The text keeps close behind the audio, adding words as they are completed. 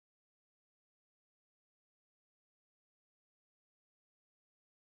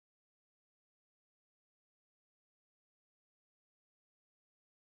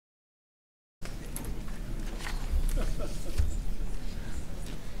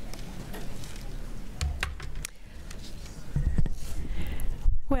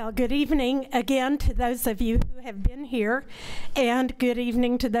Well, good evening again to those of you who have been here, and good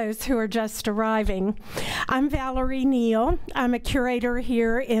evening to those who are just arriving. I'm Valerie Neal. I'm a curator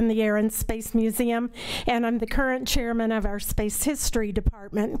here in the Air and Space Museum, and I'm the current chairman of our Space History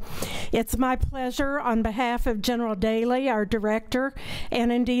Department. It's my pleasure, on behalf of General Daly, our director,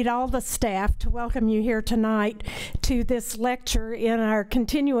 and indeed all the staff, to welcome you here tonight to this lecture in our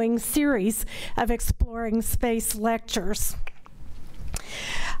continuing series of Exploring Space lectures.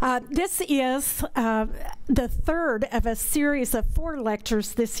 This is the third of a series of 4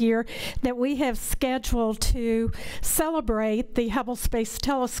 lectures this year that we have scheduled to celebrate the Hubble Space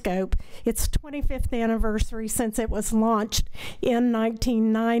Telescope, its 25th anniversary since it was launched in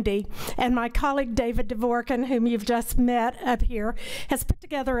 1990. And my colleague David Dvorkin, whom you've just met up here, has put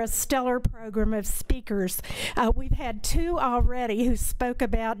together a stellar program of speakers. We've had 2 already who spoke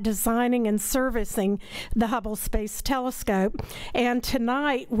about designing and servicing the Hubble Space Telescope, and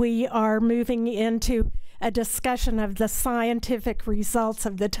tonight we are moving into a discussion of the scientific results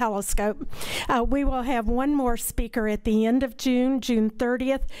of the telescope. We will have one more speaker at the end of June, June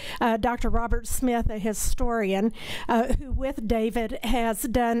 30th, Dr. Robert Smith, a historian, who with David has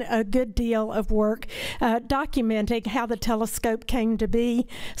done a good deal of work documenting how the telescope came to be,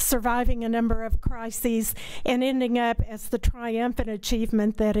 surviving a number of crises, and ending up as the triumphant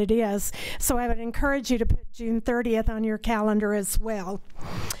achievement that it is. So I would encourage you to put June 30th on your calendar as well.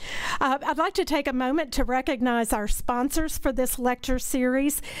 I'd like to take a moment to recognize our sponsors for this lecture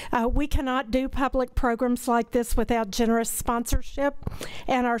series. We cannot do public programs like this without generous sponsorship,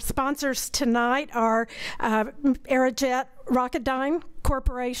 and our sponsors tonight are Aerojet Rocketdyne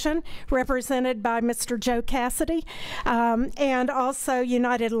Corporation, represented by Mr. Joe Cassidy, and also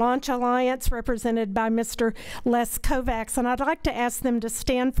United Launch Alliance, represented by Mr. Les Kovacs. And I'd like to ask them to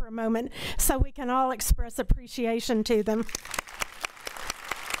stand for a moment so we can all express appreciation to them.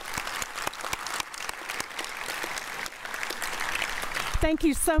 Thank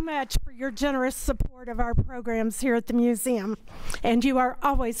you so much for your generous support of our programs here at the museum, and you are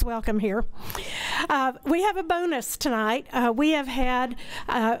always welcome here. We have a bonus tonight. We have had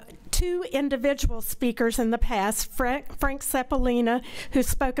 2 individual speakers in the past, Frank Ceppolina, who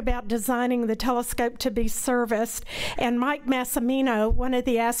spoke about designing the telescope to be serviced, and Mike Massimino, one of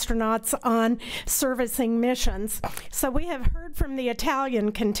the astronauts on servicing missions. So we have heard from the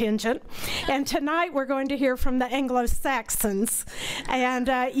Italian contingent, and tonight we're going to hear from the Anglo-Saxons. And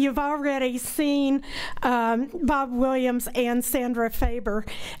you've already seen Bob Williams and Sandra Faber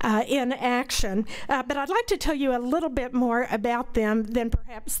in action, but I'd like to tell you a little bit more about them than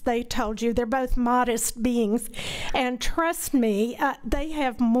perhaps they told you. They're both modest beings, and trust me, they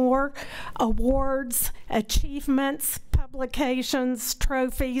have more awards, achievements, publications,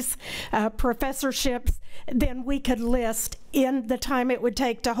 trophies, professorships than we could list in the time it would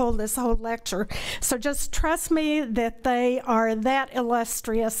take to hold this whole lecture. So just trust me that they are that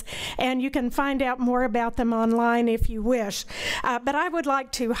illustrious, and you can find out more about them online if you wish. But I would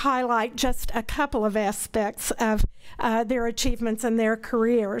like to highlight just a couple of aspects of their achievements and their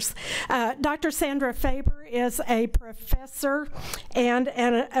careers. Dr. Sandra Faber is a professor and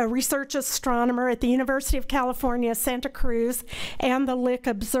a research astronomer at the University of California, Santa Cruz, and the Lick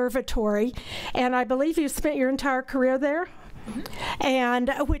Observatory. And I believe you spent your entire career there? Mm-hmm.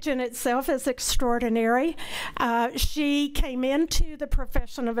 And which in itself is extraordinary. She came into the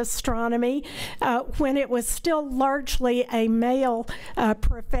profession of astronomy when it was still largely a male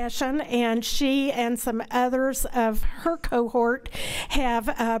profession, and she and some others of her cohort have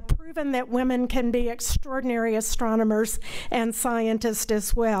proven that women can be extraordinary astronomers and scientists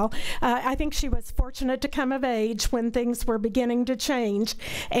as well. I think she was fortunate to come of age when things were beginning to change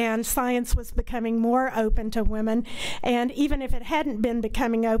and science was becoming more open to women, and even if it hadn't been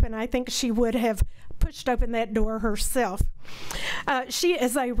becoming open, I think she would have pushed open that door herself. She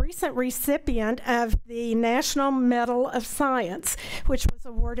is a recent recipient of the National Medal of Science, which was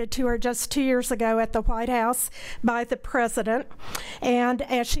awarded to her just 2 years ago at the White House by the President. And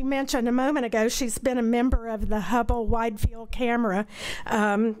as she mentioned a moment ago, she's been a member of the Hubble Wide Field Camera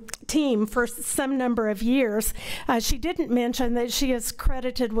team for some number of years. She didn't mention that she is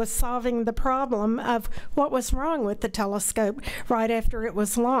credited with solving the problem of what was wrong with the telescope right after it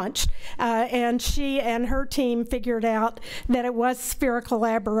was launched. And she and her team figured out that it was spherical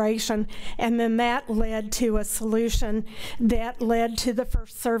aberration, and then that led to a solution that led to the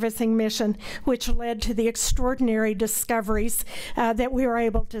first servicing mission, which led to the extraordinary discoveries that we were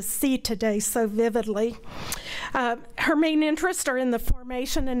able to see today so vividly. Her main interests are in the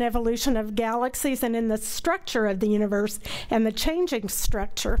formation and evolution of galaxies and in the structure of the universe and the changing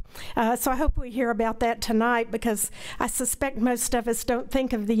structure. So I hope we hear about that tonight, because I suspect most of us don't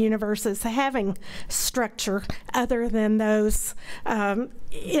think of the universe as having structure other than those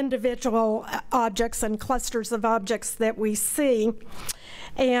individual objects and clusters of objects that we see.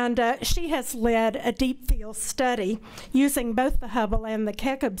 And she has led a deep field study using both the Hubble and the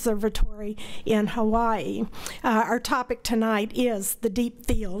Keck Observatory in Hawaii. Our topic tonight is the deep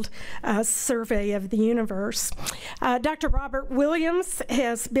field survey of the universe. Dr. Robert Williams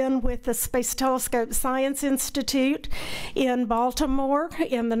has been with the Space Telescope Science Institute in Baltimore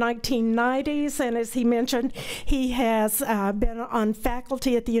in the 1990s, and as he mentioned, he has been on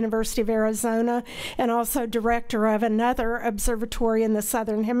faculty at the University of Arizona and also director of another observatory in the Southern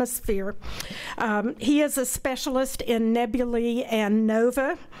Hemisphere. He is a specialist in nebulae and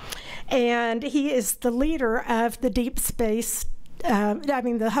nova, and he is the leader of the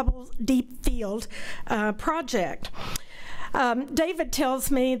the Hubble Deep Field project. David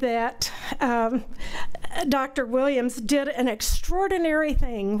tells me that Dr. Williams did an extraordinary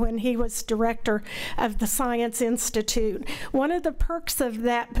thing when he was director of the Science Institute. One of the perks of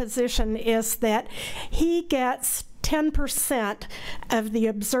that position is that he gets 10% of the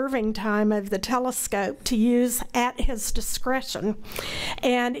observing time of the telescope to use at his discretion.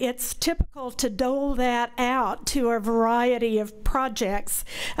 And it's typical to dole that out to a variety of projects,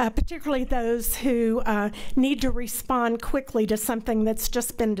 particularly those who need to respond quickly to something that's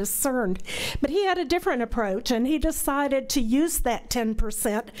just been discerned. But he had a different approach, and he decided to use that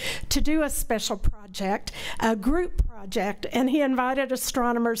 10% to do a special project, a group project, and he invited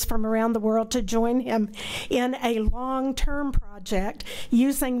astronomers from around the world to join him in a long-term project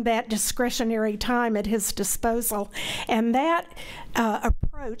using that discretionary time at his disposal. And that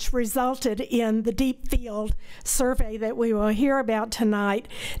approach resulted in the deep field survey that we will hear about tonight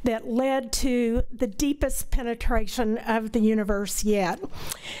that led to the deepest penetration of the universe yet.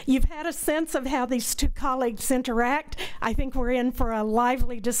 You've had a sense of how these two colleagues interact. I think we're in for a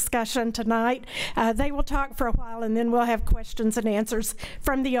lively discussion tonight. They will talk for a while, and then we'll have questions and answers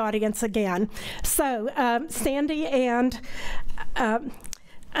from the audience again. So Sandy and I'm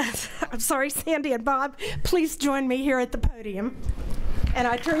sorry, Sandy and Bob, please join me here at the podium. And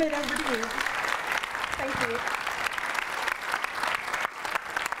I turn it over to you. Thank you.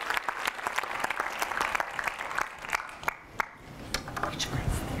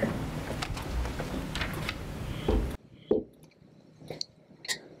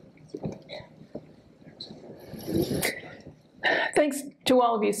 Thanks to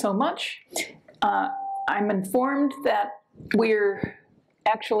all of you so much. I'm informed that we're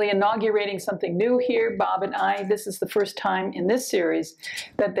actually inaugurating something new here, Bob and I. This is the first time in this series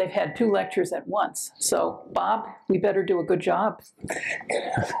that they've had two lectures at once. So, Bob, we better do a good job.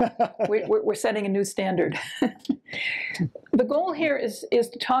 We're setting a new standard. The goal here is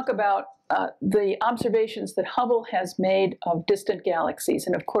to talk about the observations that Hubble has made of distant galaxies.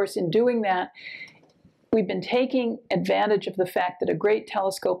 And of course, in doing that, we've been taking advantage of the fact that a great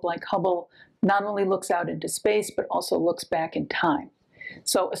telescope like Hubble not only looks out into space, but also looks back in time.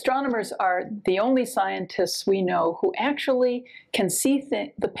 So astronomers are the only scientists we know who actually can see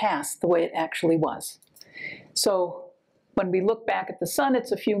the past the way it actually was. So when we look back at the sun,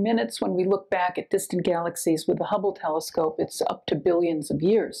 it's a few minutes. When we look back at distant galaxies with the Hubble telescope, it's up to billions of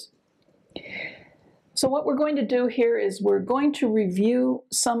years. So what we're going to do here is we're going to review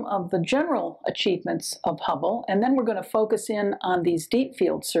some of the general achievements of Hubble, and then we're going to focus in on these deep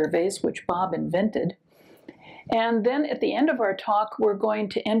field surveys, which Bob invented. And then at the end of our talk, we're going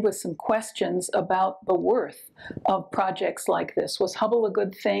to end with some questions about the worth of projects like this. Was Hubble a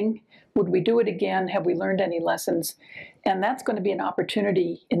good thing? Would we do it again? Have we learned any lessons? And that's going to be an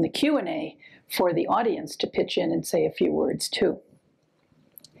opportunity in the Q&A for the audience to pitch in and say a few words too.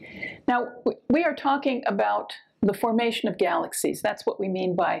 Now, we are talking about the formation of galaxies. That's what we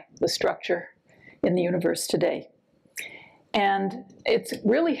mean by the structure in the universe today. And it's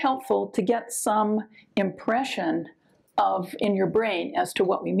really helpful to get some impression in your brain as to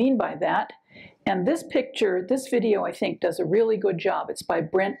what we mean by that. And this picture, this video, I think, does a really good job. It's by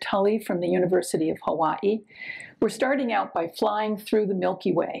Brent Tully from the University of Hawaii. We're starting out by flying through the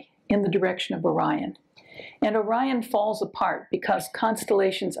Milky Way in the direction of Orion. And Orion falls apart because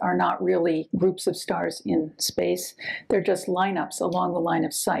constellations are not really groups of stars in space. They're just lineups along the line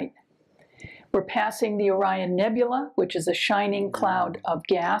of sight. We're passing the Orion Nebula, which is a shining cloud of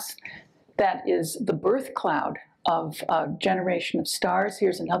gas. That is the birth cloud of a generation of stars.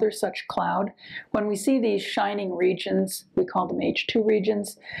 Here's another such cloud. When we see these shining regions, we call them H2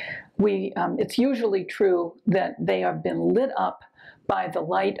 regions, it's usually true that they have been lit up by the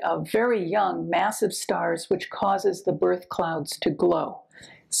light of very young, massive stars, which causes the birth clouds to glow.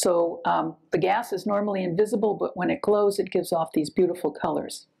 So the gas is normally invisible, but when it glows, it gives off these beautiful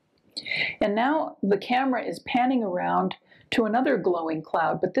colors. And now the camera is panning around to another glowing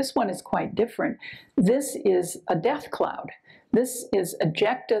cloud, but this one is quite different. This is a death cloud. This is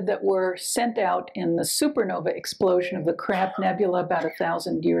ejecta that were sent out in the supernova explosion of the Crab Nebula about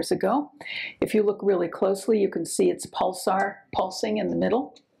 1,000 years ago. If you look really closely, you can see its pulsar pulsing in the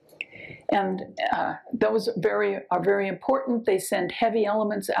middle. And those are very important. They send heavy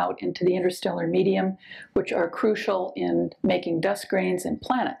elements out into the interstellar medium, which are crucial in making dust grains and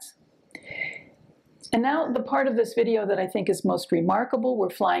planets. And now the part of this video that I think is most remarkable, we're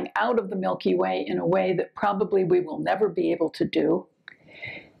flying out of the Milky Way in a way that probably we will never be able to do.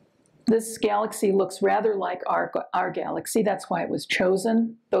 This galaxy looks rather like our galaxy. That's why it was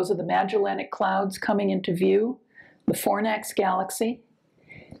chosen. Those are the Magellanic Clouds coming into view, the Fornax galaxy.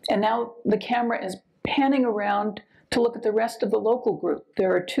 And now the camera is panning around to look at the rest of the local group.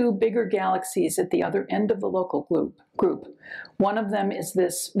 There are two bigger galaxies at the other end of the local group. One of them is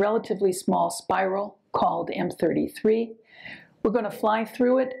this relatively small spiral called M33. We're going to fly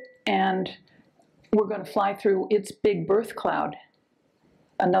through it, and we're going to fly through its big birth cloud,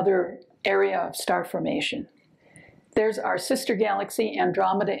 another area of star formation. There's our sister galaxy,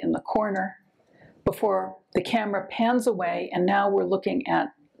 Andromeda, in the corner before the camera pans away, and now we're looking at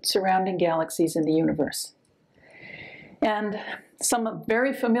surrounding galaxies in the universe. And some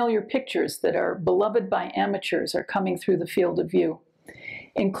very familiar pictures that are beloved by amateurs are coming through the field of view,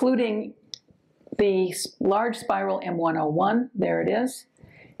 including the large spiral M101, there it is,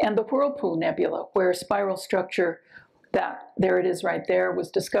 and the Whirlpool Nebula, where spiral structure, there it is right there, was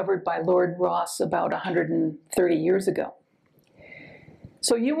discovered by Lord Rosse about 130 years ago.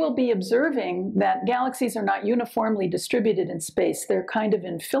 So you will be observing that galaxies are not uniformly distributed in space. They're kind of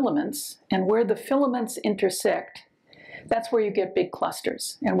in filaments, and where the filaments intersect, that's where you get big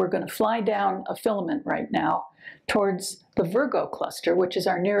clusters. And we're going to fly down a filament right now towards the Virgo cluster, which is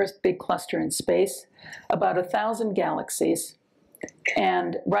our nearest big cluster in space, about 1,000 galaxies.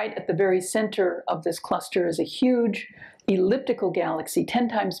 And right at the very center of this cluster is a huge elliptical galaxy, 10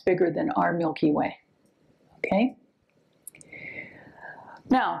 times bigger than our Milky Way. Okay?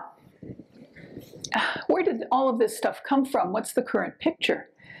 Now, where did all of this stuff come from? What's the current picture?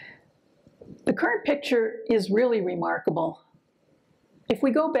 The current picture is really remarkable. If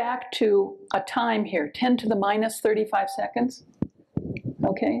we go back to a time here, 10 to the minus 35 seconds,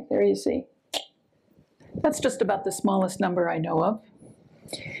 okay, there you see. That's just about the smallest number I know of.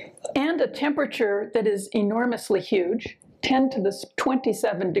 And a temperature that is enormously huge, 10 to the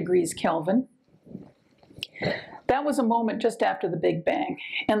 27 degrees Kelvin. That was a moment just after the Big Bang.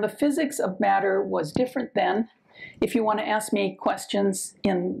 And the physics of matter was different then. If you want to ask me questions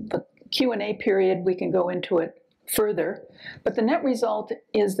in the Q&A period, we can go into it further. But the net result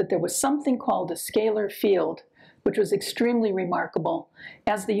is that there was something called a scalar field, which was extremely remarkable.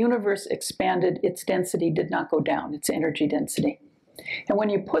 As the universe expanded, its density did not go down, its energy density. And when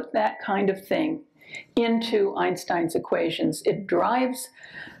you put that kind of thing into Einstein's equations, it drives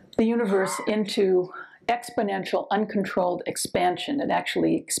the universe into exponential, uncontrolled expansion. It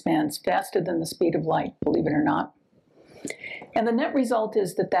actually expands faster than the speed of light, believe it or not. And the net result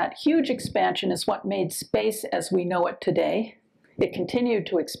is that that huge expansion is what made space as we know it today. It continued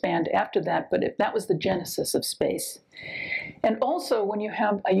to expand after that, but that was the genesis of space. And also, when you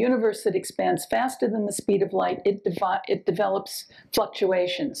have a universe that expands faster than the speed of light, it develops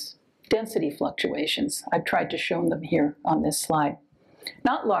fluctuations, density fluctuations. I've tried to show them here on this slide.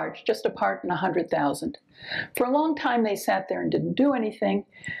 Not large, just a part in 100,000. For a long time, they sat there and didn't do anything,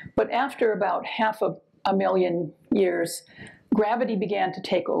 but after about half a million years, gravity began to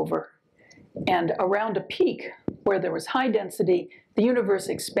take over. And around a peak where there was high density, the universe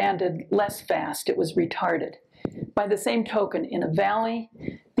expanded less fast. It was retarded. By the same token, in a valley,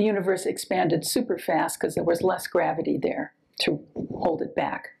 the universe expanded super fast because there was less gravity there to hold it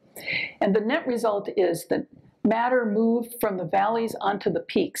back. And the net result is that matter moved from the valleys onto the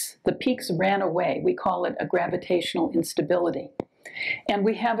peaks. The peaks ran away. We call it a gravitational instability. And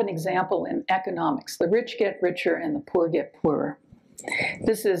we have an example in economics. The rich get richer and the poor get poorer.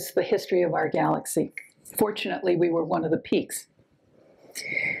 This is the history of our galaxy. Fortunately, we were one of the peaks.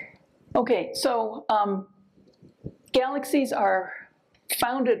 Okay, so galaxies are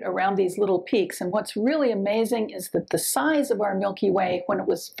founded around these little peaks. And what's really amazing is that the size of our Milky Way, when it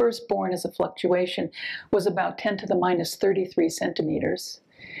was first born as a fluctuation, was about 10 to the minus 33 centimeters.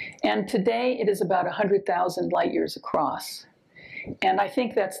 And today it is about 100,000 light years across. And I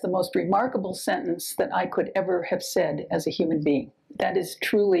think that's the most remarkable sentence that I could ever have said as a human being. That is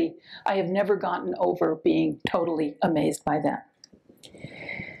truly, I have never gotten over being totally amazed by that.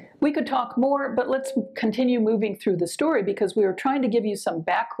 We could talk more, but let's continue moving through the story because we were trying to give you some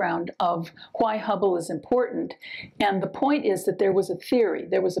background of why Hubble is important. And the point is that there was a theory,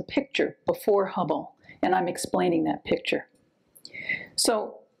 there was a picture before Hubble, and I'm explaining that picture.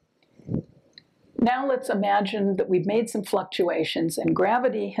 So now let's imagine that we've made some fluctuations and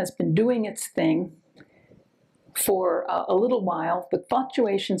gravity has been doing its thing for a little while. The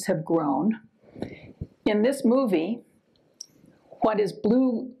fluctuations have grown. In this movie, what is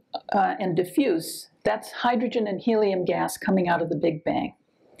blue and diffuse, that's hydrogen and helium gas coming out of the Big Bang.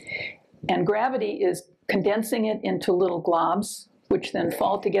 And gravity is condensing it into little globs, which then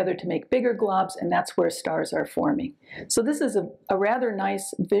fall together to make bigger globs, and that's where stars are forming. So this is a rather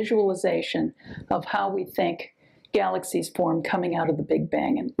nice visualization of how we think galaxies form coming out of the Big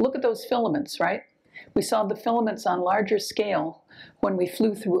Bang. And look at those filaments, right? We saw the filaments on larger scale when we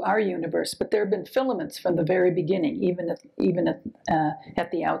flew through our universe, but there have been filaments from the very beginning, even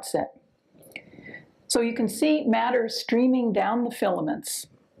at the outset. So you can see matter streaming down the filaments,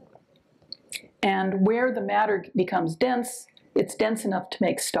 and where the matter becomes dense, it's dense enough to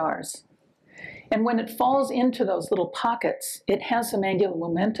make stars. And when it falls into those little pockets, it has some angular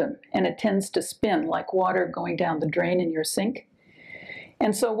momentum, and it tends to spin like water going down the drain in your sink.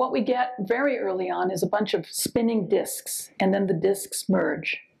 And so what we get very early on is a bunch of spinning disks, and then the disks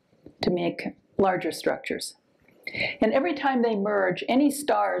merge to make larger structures. And every time they merge, any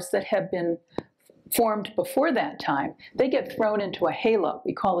stars that have been formed before that time, they get thrown into a halo.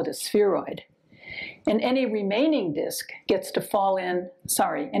 We call it a spheroid. And any remaining disk gets to fall in,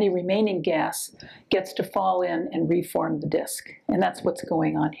 any remaining gas gets to fall in and reform the disk. And that's what's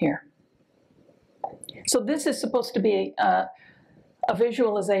going on here. So this is supposed to be a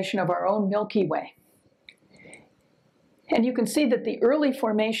visualization of our own Milky Way. And you can see that the early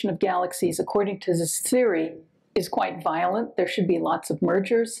formation of galaxies, according to this theory, is quite violent. There should be lots of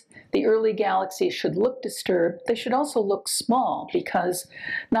mergers. The early galaxies should look disturbed. They should also look small because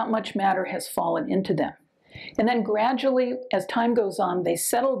not much matter has fallen into them. And then gradually, as time goes on, they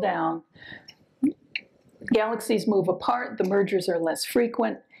settle down. Galaxies move apart, the mergers are less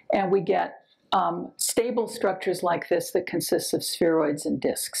frequent, and we get stable structures like this that consists of spheroids and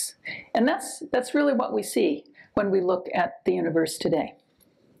disks. And that's really what we see when we look at the universe today.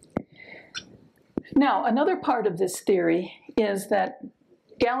 Now, another part of this theory is that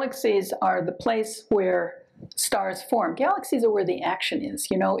galaxies are the place where stars form. Galaxies are where the action is.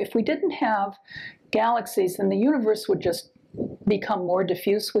 You know, if we didn't have galaxies, then the universe would just become more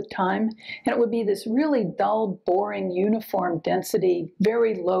diffuse with time, and it would be this really dull, boring, uniform density,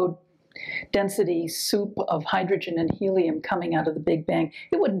 very low density soup of hydrogen and helium coming out of the Big Bang.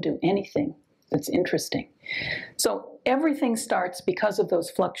 It wouldn't do anything that's interesting. So everything starts because of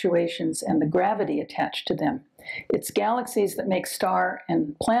those fluctuations and the gravity attached to them. It's galaxies that make star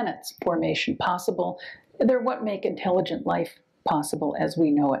and planets formation possible. They're what make intelligent life possible as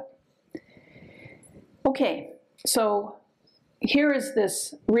we know it. Okay, so here is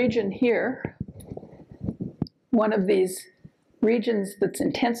this region here, one of these regions that's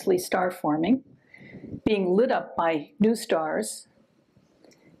intensely star forming, being lit up by new stars.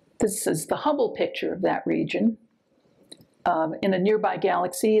 This is the Hubble picture of that region. In a nearby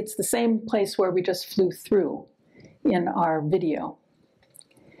galaxy, it's the same place where we just flew through in our video.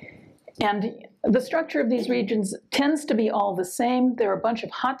 And the structure of these regions tends to be all the same. There are a bunch of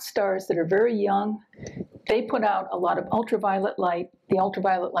hot stars that are very young. They put out a lot of ultraviolet light. The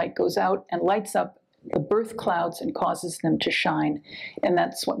ultraviolet light goes out and lights up the birth clouds and causes them to shine, and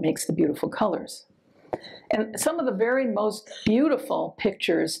that's what makes the beautiful colors. And some of the very most beautiful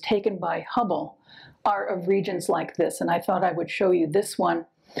pictures taken by Hubble are of regions like this, and I thought I would show you this one.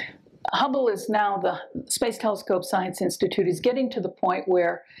 Hubble is now, the Space Telescope Science Institute is getting to the point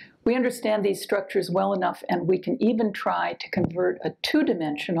where we understand these structures well enough, and we can even try to convert a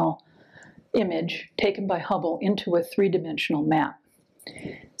two-dimensional image taken by Hubble into a three-dimensional map.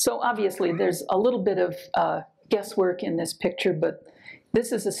 So obviously there's a little bit of guesswork in this picture, but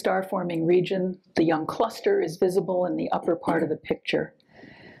this is a star-forming region. The young cluster is visible in the upper part of the picture.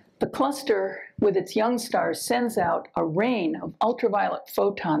 The cluster, with its young stars, sends out a rain of ultraviolet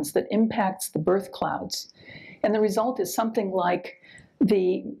photons that impacts the birth clouds. And the result is something like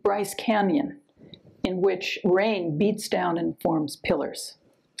the Bryce Canyon, in which rain beats down and forms pillars.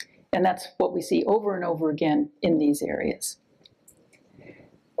 And that's what we see over and over again in these areas.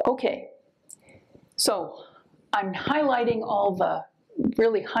 Okay, so I'm highlighting all the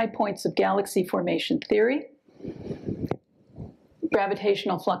really high points of galaxy formation theory.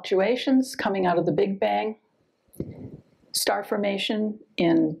 Gravitational fluctuations coming out of the Big Bang, star formation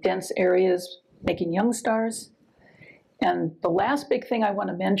in dense areas making young stars, and the last big thing I want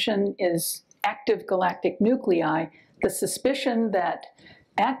to mention is active galactic nuclei, the suspicion that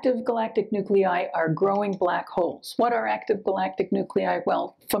active galactic nuclei are growing black holes. What are active galactic nuclei?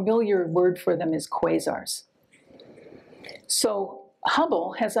 Well, familiar word for them is quasars. So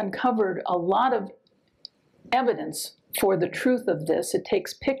Hubble has uncovered a lot of evidence for the truth of this. It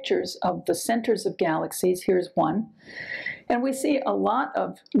takes pictures of the centers of galaxies. Here's one. And we see a lot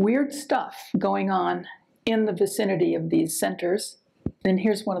of weird stuff going on in the vicinity of these centers. And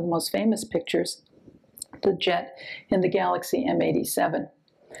here's one of the most famous pictures, the jet in the galaxy M87.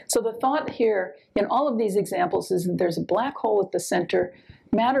 So the thought here in all of these examples is that there's a black hole at the center.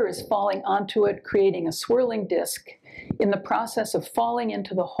 Matter is falling onto it, creating a swirling disk. In the process of falling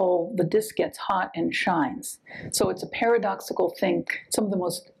into the hole, the disk gets hot and shines. So it's a paradoxical thing. Some of the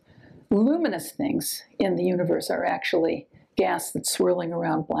most luminous things in the universe are actually gas that's swirling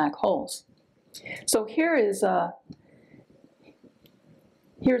around black holes. So here's sort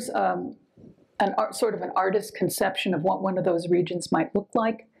of an artist's conception of what one of those regions might look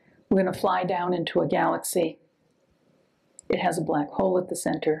like. We're going to fly down into a galaxy. It has a black hole at the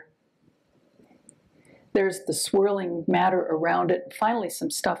center. There's the swirling matter around it. Finally, some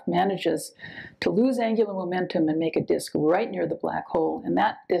stuff manages to lose angular momentum and make a disk right near the black hole. And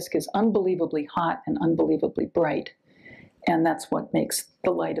that disk is unbelievably hot and unbelievably bright. And that's what makes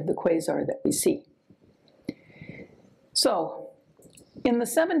the light of the quasar that we see. So in the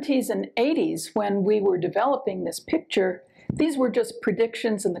 70s and 80s, when we were developing this picture, these were just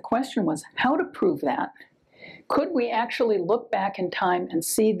predictions, and the question was how to prove that. Could we actually look back in time and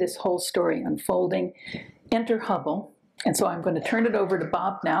see this whole story unfolding? Enter Hubble. And so I'm going to turn it over to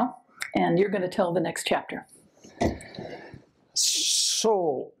Bob now, and you're going to tell the next chapter.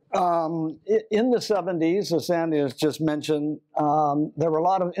 So in the 70s, as Sandy has just mentioned, there were a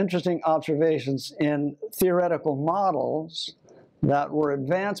lot of interesting observations in theoretical models that were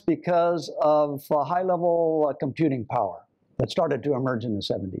advanced because of high-level computing power that started to emerge in the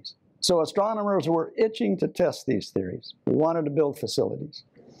 70s. So astronomers were itching to test these theories. We wanted to build facilities.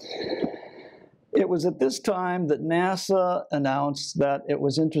 It was at this time that NASA announced that it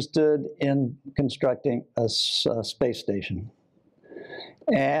was interested in constructing a space station.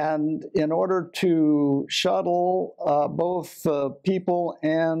 And in order to shuttle both people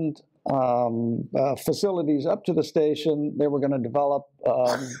and facilities up to the station, they were going to develop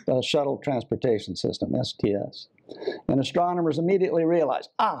a shuttle transportation system, STS. And astronomers immediately realized,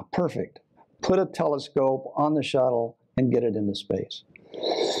 perfect, put a telescope on the shuttle and get it into space.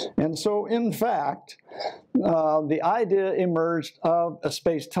 And so, in fact, the idea emerged of a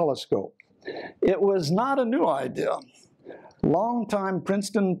space telescope. It was not a new idea. Longtime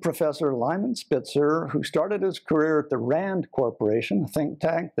Princeton professor Lyman Spitzer, who started his career at the RAND Corporation, a think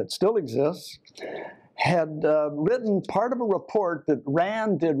tank that still exists, had written part of a report that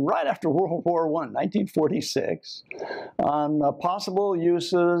RAND did right after World War I, 1946, on possible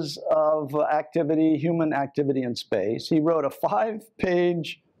uses of activity, human activity in space. He wrote a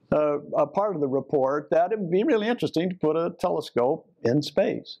 5-page part of the report that it would be really interesting to put a telescope in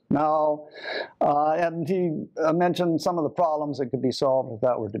space. Now, and he mentioned some of the problems that could be solved if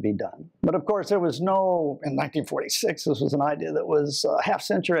that were to be done. But of course, there was no, in 1946, this was an idea that was a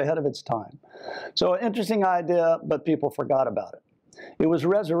half-century ahead of its time. So an interesting idea, but people forgot about it. It was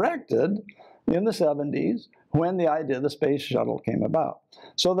resurrected in the 70s when the idea of the space shuttle came about.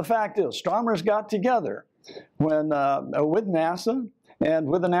 So the fact is, astronomers got together when, with NASA, and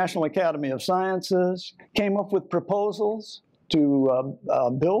with the National Academy of Sciences, came up with proposals to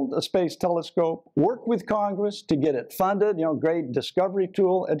build a space telescope, work with Congress to get it funded, great discovery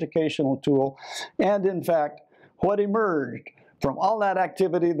tool, educational tool. And in fact, what emerged from all that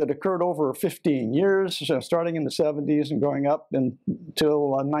activity that occurred over 15 years, starting in the 70s and going up until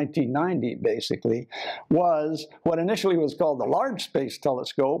 1990, basically, was what initially was called the Large Space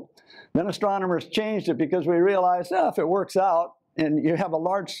Telescope. Then astronomers changed it because we realized, if it works out, and you have a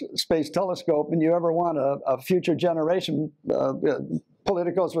large space telescope, and you ever want a future generation,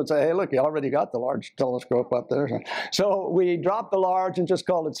 politicos would say, hey, look, you already got the large telescope up there. So we dropped the large and just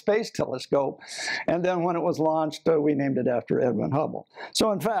called it Space Telescope. And then when it was launched, we named it after Edwin Hubble.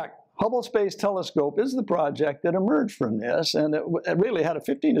 So in fact, Hubble Space Telescope is the project that emerged from this, and it really had a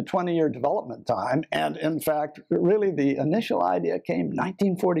 15 to 20-year development time. And in fact, really the initial idea came in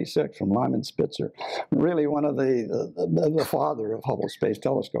 1946 from Lyman Spitzer, really one of the father of Hubble Space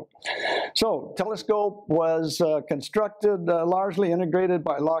Telescope. So, telescope was constructed, largely integrated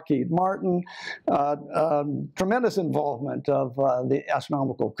by Lockheed Martin. Tremendous involvement of the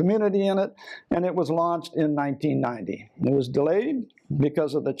astronomical community in it, and it was launched in 1990. It was delayed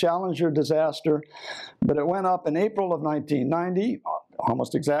because of the Challenger disaster, but it went up in April of 1990,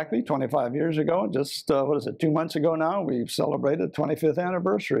 almost exactly 25 years ago. Just, 2 months ago now, we've celebrated the 25th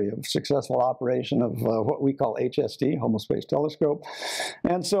anniversary of successful operation of what we call HST, Hubble Space Telescope.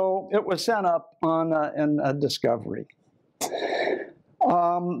 And so it was sent up on in Discovery.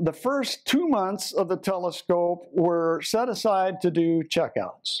 The first 2 months of the telescope were set aside to do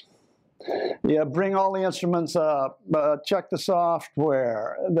checkouts. You bring all the instruments up, check the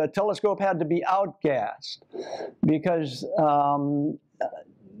software. The telescope had to be outgassed because, you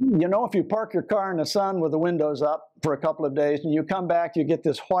know, if you park your car in the sun with the windows up for a couple of days and you come back, you get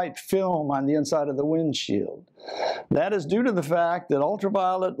this white film on the inside of the windshield. That is due to the fact that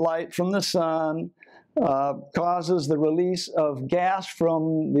ultraviolet light from the sun causes the release of gas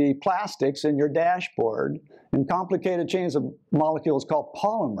from the plastics in your dashboard, and complicated chains of molecules called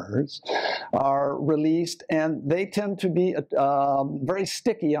polymers are released, and they tend to be very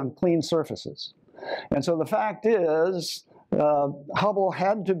sticky on clean surfaces. And so the fact is, Hubble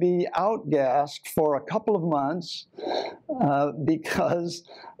had to be outgassed for a couple of months because,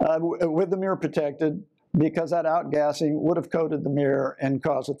 with the mirror protected, because that outgassing would have coated the mirror and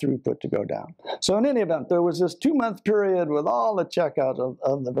caused the throughput to go down. So in any event, there was this 2-month period with all the checkout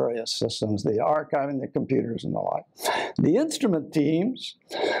of the various systems, the archiving, the computers, and the like. The instrument teams,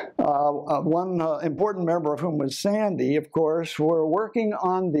 one important member of whom was Sandy, of course, were working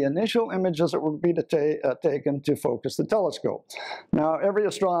on the initial images that would be taken to focus the telescope. Now, every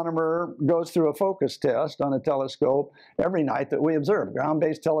astronomer goes through a focus test on a telescope every night that we observe.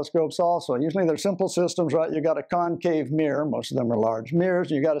 Ground-based telescopes also. Usually they're simple systems, right? You got a concave mirror, most of them are large mirrors,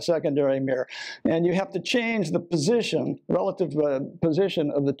 and you got a secondary mirror, and you have to change the position, relative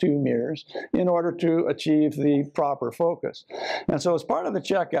position of the two mirrors in order to achieve the proper focus. And so as part of the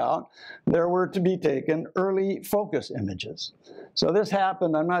checkout, there were to be taken early focus images. So this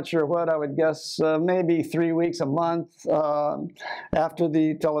happened, I'm not sure what, I would guess maybe 3 weeks, a month after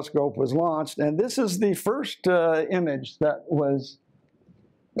the telescope was launched. And this is the first image that was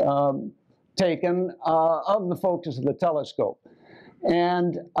taken of the focus of the telescope.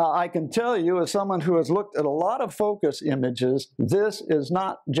 And I can tell you, as someone who has looked at a lot of focus images, this is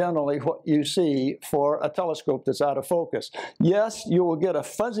not generally what you see for a telescope that's out of focus. Yes, you will get a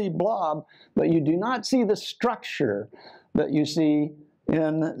fuzzy blob, but you do not see the structure that you see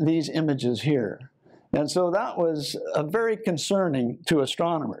in these images here. And so that was very concerning to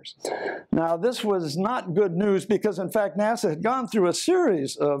astronomers. Now, this was not good news because, in fact, NASA had gone through a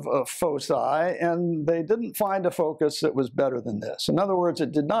series of foci, and they didn't find a focus that was better than this. In other words,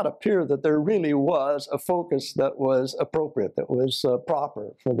 it did not appear that there really was a focus that was appropriate, that was proper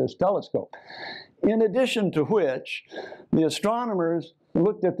for this telescope. In addition to which, the astronomers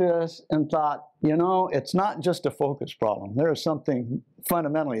looked at this and thought, you know, it's not just a focus problem. There is something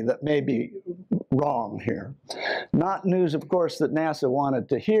fundamentally that may be wrong here. Not news, of course, that NASA wanted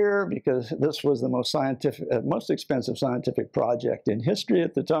to hear, because this was the most expensive scientific project in history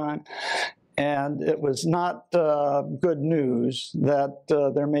at the time. And it was not good news that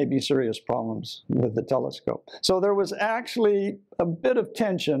there may be serious problems with the telescope. So there was actually a bit of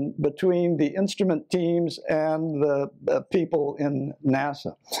tension between the instrument teams and the people in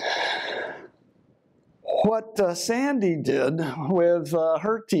NASA. What Sandy did with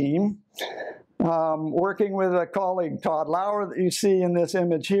her team, working with a colleague, Todd Lauer, that you see in this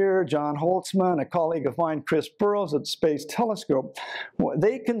image here, John Holtzman, a colleague of mine, Chris Burrows at Space Telescope,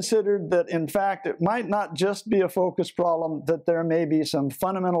 they considered that, in fact, it might not just be a focus problem, that there may be some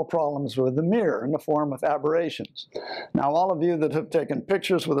fundamental problems with the mirror in the form of aberrations. Now, all of you that have taken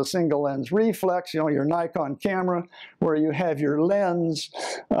pictures with a single lens reflex, you know, your Nikon camera, where you have your lens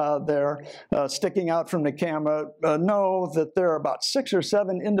there sticking out from the camera, know that there are about 6 or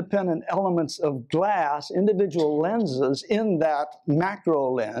 7 independent elements of glass, individual lenses in that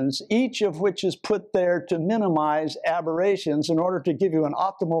macro lens, each of which is put there to minimize aberrations in order to give you an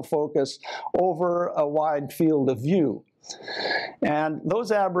optimal focus over a wide field of view. And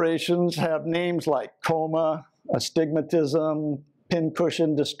those aberrations have names like coma, astigmatism,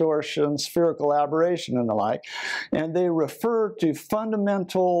 pincushion distortion, spherical aberration, and the like. And they refer to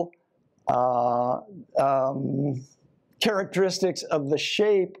fundamental characteristics of the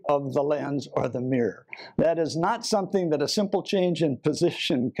shape of the lens or the mirror. That is not something that a simple change in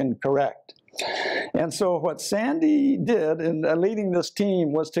position can correct. And so what Sandy did in leading this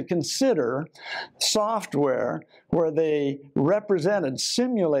team was to consider software where they represented,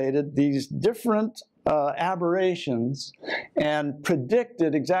 simulated these different aberrations and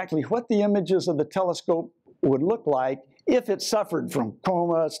predicted exactly what the images of the telescope would look like if it suffered from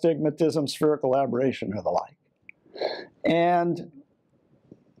coma, astigmatism, spherical aberration, or the like. And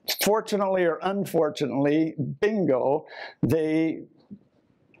fortunately or unfortunately, bingo, they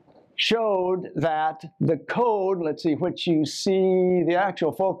showed that the code, let's see, which you see the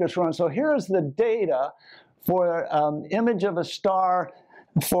actual focus run. So here's the data for image of a star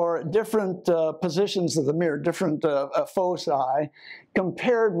for different positions of the mirror, different foci,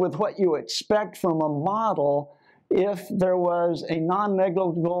 compared with what you expect from a model if there was a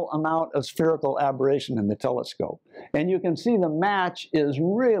non-negligible amount of spherical aberration in the telescope. And you can see the match is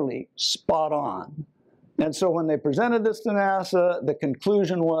really spot on. And so when they presented this to NASA, the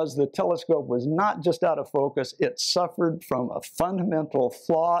conclusion was the telescope was not just out of focus, it suffered from a fundamental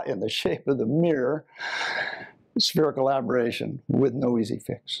flaw in the shape of the mirror, spherical aberration, with no easy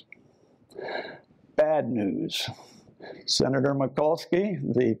fix. Bad news. Senator Mikulski,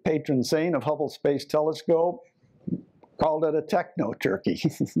 the patron saint of Hubble Space Telescope, called it a techno-turkey.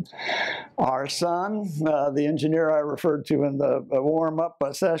 Our son, the engineer I referred to in the warm-up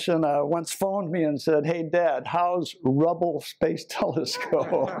session, once phoned me and said, "Hey, Dad, how's Hubble Space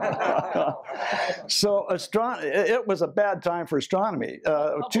Telescope?" So it was a bad time for astronomy.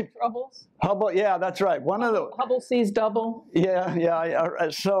 Hubble troubles? Hubble, yeah, that's right. One of the Hubble sees double? Yeah.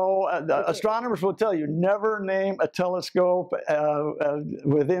 So astronomers will tell you, never name a telescope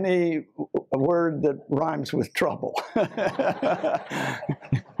with any word that rhymes with trouble.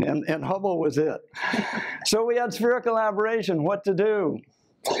 and Hubble was it. So we had spherical aberration, what to do?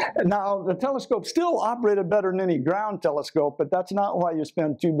 Now, the telescope still operated better than any ground telescope, but that's not why you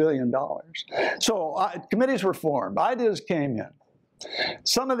spend $2 billion. So committees were formed, ideas came in.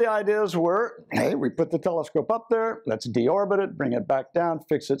 Some of the ideas were, hey, we put the telescope up there, let's deorbit it, bring it back down,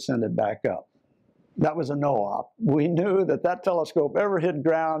 fix it, send it back up. That was a no-op. We knew that that telescope ever hit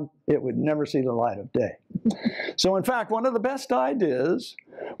ground, it would never see the light of day. So in fact, one of the best ideas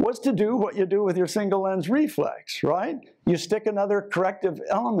was to do what you do with your single lens reflex, right? You stick another corrective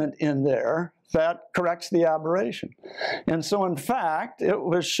element in there that corrects the aberration. And so in fact, it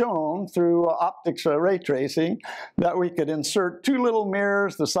was shown through optics ray tracing that we could insert two little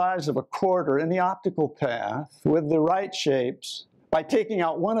mirrors the size of a quarter in the optical path with the right shapes by taking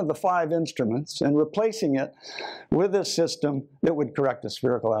out one of the 5 instruments and replacing it with a system that would correct a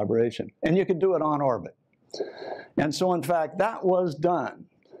spherical aberration. And you could do it on orbit. And so in fact, that was done.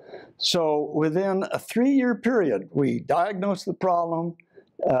 So within a 3-year period, we diagnosed the problem,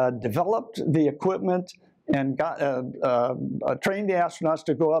 developed the equipment, and got trained the astronauts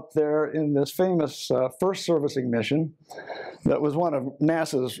to go up there in this famous first servicing mission that was one of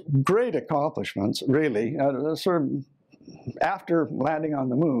NASA's great accomplishments, really. Sort of after landing on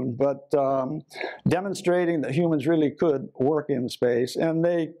the moon, but demonstrating that humans really could work in space, and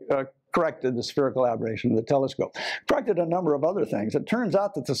they corrected the spherical aberration of the telescope. Corrected a number of other things. It turns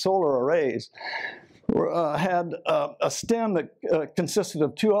out that the solar arrays had a stem that consisted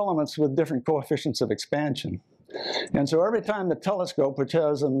of 2 elements with different coefficients of expansion. And so every time the telescope, which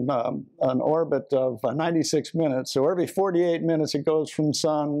has an orbit of 96 minutes, so every 48 minutes it goes from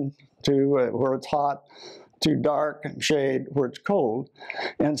sun to where it's hot, to dark and shade where it's cold.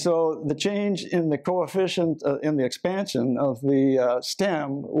 And so the change in the coefficient in the expansion of the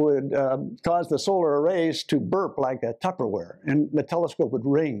stem would cause the solar arrays to burp like a Tupperware, and the telescope would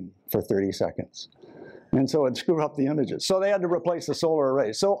ring for 30 seconds. And so it'd screw up the images. So they had to replace the solar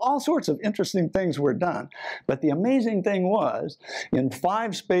arrays. So all sorts of interesting things were done. But the amazing thing was, in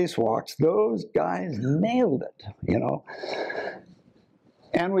 5 spacewalks, those guys nailed it, you know.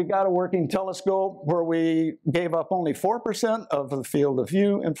 And we got a working telescope where we gave up only 4% of the field of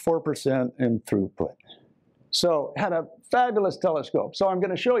view and 4% in throughput. So had a fabulous telescope. So I'm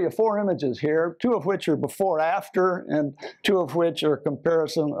going to show you 4 images here, 2 of which are before after, and 2 of which are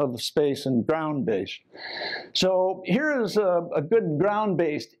comparison of space and ground-based. So here is a good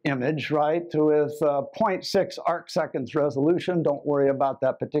ground-based image, right, with 0.6 arcseconds resolution. Don't worry about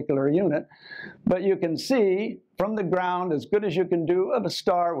that particular unit. But you can see from the ground, as good as you can do of a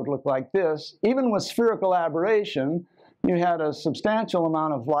star would look like this. Even with spherical aberration, you had a substantial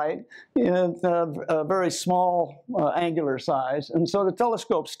amount of light in a very small angular size. And so the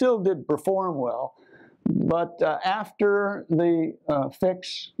telescope still did perform well. But after the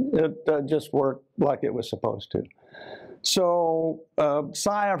fix, it just worked like it was supposed to. So,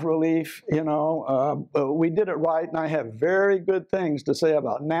 sigh of relief, you know, we did it right, and I have very good things to say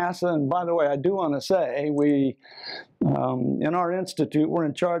about NASA. And by the way, I do want to say we, in our institute, we're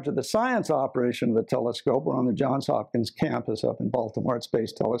in charge of the science operation of the telescope. We're on the Johns Hopkins campus up in Baltimore at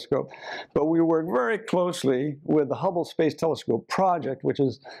Space Telescope. But we work very closely with the Hubble Space Telescope project, which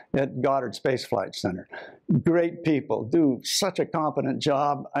is at Goddard Space Flight Center. Great people, do such a competent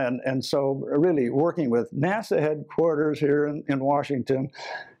job. And so really working with NASA headquarters here in Washington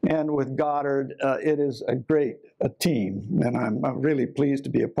and with Goddard, it is a great team, and I'm really pleased to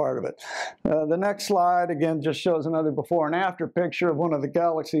be a part of it. The next slide, again, just shows another before and after picture of one of the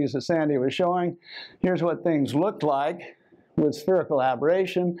galaxies that Sandy was showing. Here's what things looked like with spherical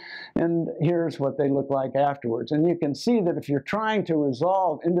aberration, and here's what they look like afterwards. And you can see that if you're trying to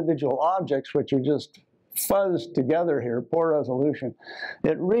resolve individual objects, which are just fuzzed together here, poor resolution,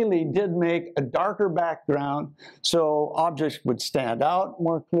 it really did make a darker background so objects would stand out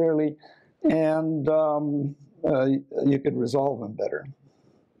more clearly, and you could resolve them better.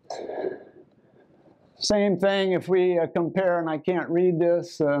 Same thing if we compare, and I can't read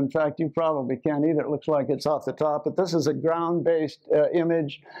this, in fact you probably can't either, it looks like it's off the top, but this is a ground-based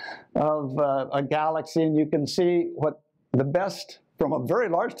image of a galaxy, and you can see what the best from a very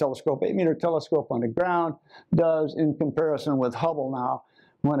large telescope, 8-meter telescope on the ground, does in comparison with Hubble now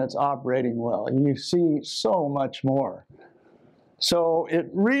when it's operating well. And you see so much more. So it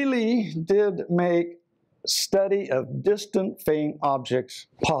really did make study of distant faint objects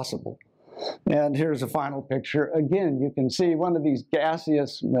possible. And here's a final picture. Again, you can see one of these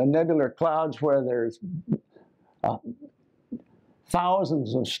gaseous nebular clouds where there's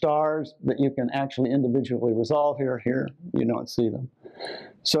thousands of stars that you can actually individually resolve here. Here, you don't see them.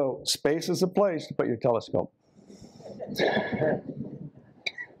 So space is a place to put your telescope.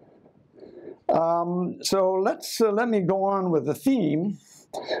 So let me go on with the theme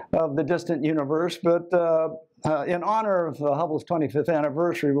of the distant universe, but in honor of Hubble's 25th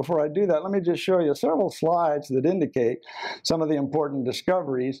anniversary, before I do that, let me just show you several slides that indicate some of the important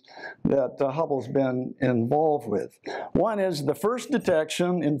discoveries that Hubble's been involved with. One is the first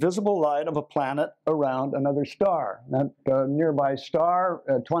detection in visible light of a planet around another star. That nearby star,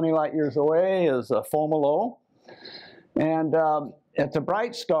 20 light years away, is Formless, and it's a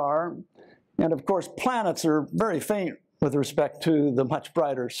bright star, and of course planets are very faint with respect to the much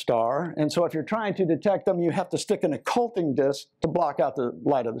brighter star. And so if you're trying to detect them, you have to stick an occulting disk to block out the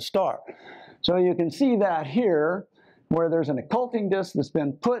light of the star. So you can see that here, where there's an occulting disk that's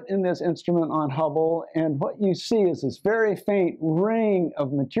been put in this instrument on Hubble, and what you see is this very faint ring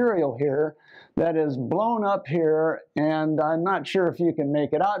of material here that is blown up here, and I'm not sure if you can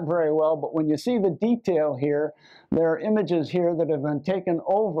make it out very well, but when you see the detail here, there are images here that have been taken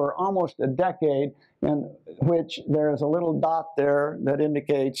over almost a decade, in which there is a little dot there that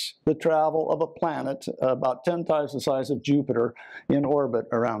indicates the travel of a planet about 10 times the size of Jupiter in orbit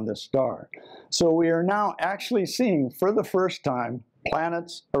around this star. So we are now actually seeing, for the first time,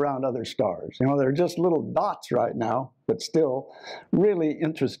 planets around other stars. You know, they're just little dots right now, but still really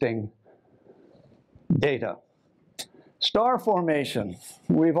interesting data. Star formation.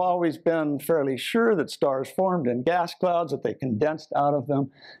 We've always been fairly sure that stars formed in gas clouds, that they condensed out of them.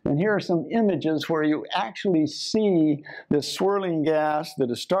 And here are some images where you actually see this swirling gas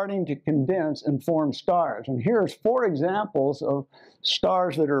that is starting to condense and form stars. And here's 4 examples of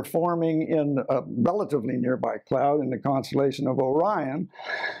stars that are forming in a relatively nearby cloud in the constellation of Orion.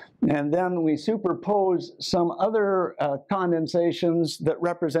 And then we superpose some other condensations that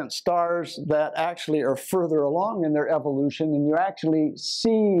represent stars that actually are further along in their evolution, and you actually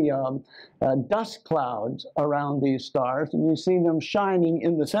see dust clouds around these stars, and you see them shining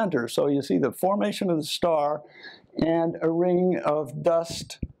in the center. So you see the formation of the star and a ring of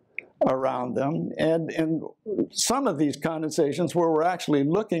dust around them. And in some of these condensations where we're actually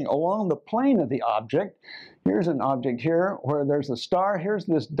looking along the plane of the object, here's an object here where there's a star. Here's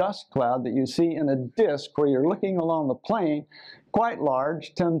this dust cloud that you see in a disk where you're looking along the plane, quite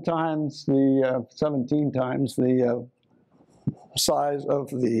large, 10 times the, 17 times the size of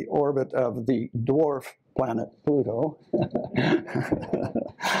the orbit of the dwarf planet Pluto.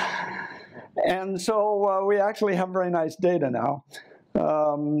 And so we actually have very nice data now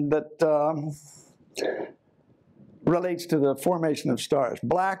that relates to the formation of stars.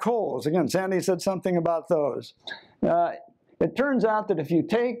 Black holes, again, Sandy said something about those. It turns out that if you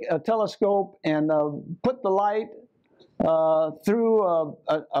take a telescope and put the light through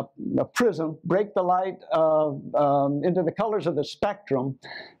a prism, break the light into the colors of the spectrum,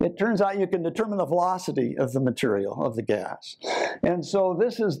 it turns out you can determine the velocity of the material, of the gas. And so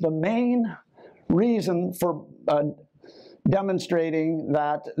this is the main reason for demonstrating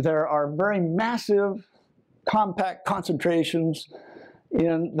that there are very massive compact concentrations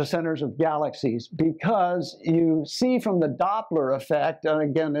in the centers of galaxies, because you see from the Doppler effect, and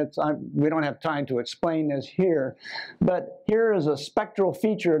again, we don't have time to explain this here, but here is a spectral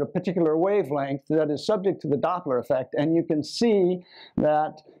feature at a particular wavelength that is subject to the Doppler effect, and you can see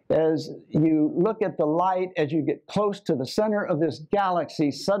that as you look at the light, as you get close to the center of this galaxy,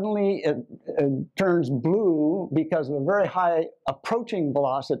 suddenly it turns blue because of a very high approaching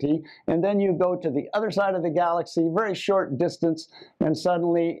velocity, and then you go to the other side of the galaxy, very short distance, and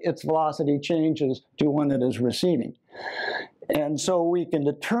suddenly its velocity changes to one that is receding. And so we can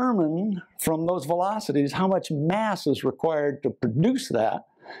determine from those velocities how much mass is required to produce that.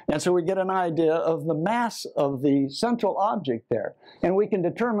 And so we get an idea of the mass of the central object there. And we can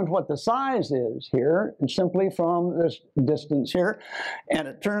determine what the size is here simply from this distance here. And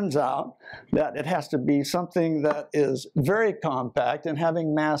it turns out that it has to be something that is very compact and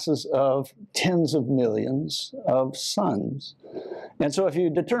having masses of tens of millions of suns. And so if you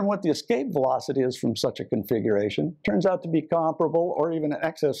determine what the escape velocity is from such a configuration, it turns out to be comparable or even in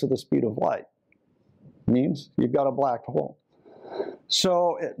excess of the speed of light. It means you've got a black hole.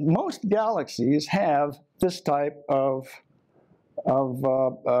 So most galaxies have this type of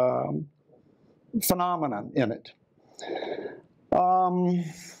phenomenon in it.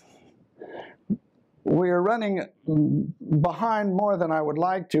 We're running behind more than I would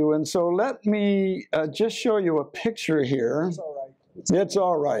like to, and so let me just show you a picture here. It's all right. It's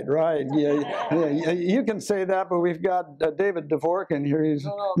all right, right? Yeah, you can say that, but we've got David Dvorkin here.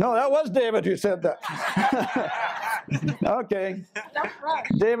 No, that was David who said that. Okay.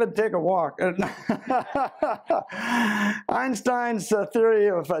 David, take a walk. Einstein's theory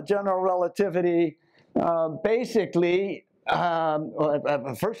of general relativity basically,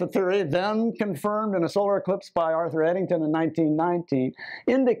 first a theory, then confirmed in a solar eclipse by Arthur Eddington in 1919,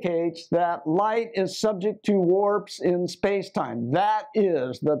 indicates that light is subject to warps in space-time. That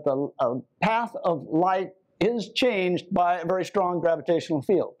is, that the path of light is changed by a very strong gravitational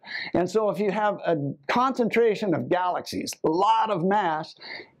field. And so if you have a concentration of galaxies, a lot of mass,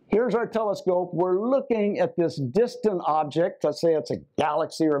 here's our telescope, we're looking at this distant object, let's say it's a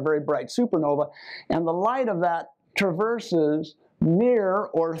galaxy or a very bright supernova, and the light of that traverses near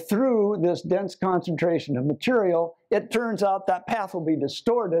or through this dense concentration of material. It turns out that path will be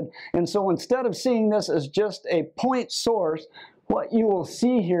distorted, and so instead of seeing this as just a point source, what you will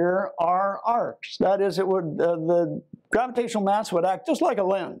see here are arcs. That is, it would the gravitational mass would act just like a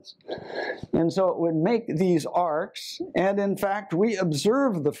lens. And so it would make these arcs, and in fact, we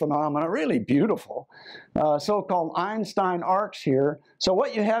observe the phenomena, really beautiful, so-called Einstein arcs here. So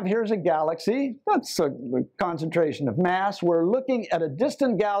what you have here is a galaxy. That's a concentration of mass. We're looking at a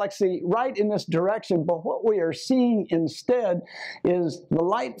distant galaxy right in this direction, but what we are seeing instead is the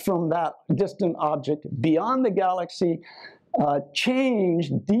light from that distant object beyond the galaxy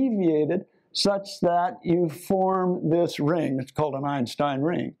changed, deviated, such that you form this ring. It's called an Einstein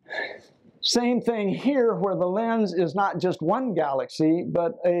ring. Same thing here, where the lens is not just one galaxy,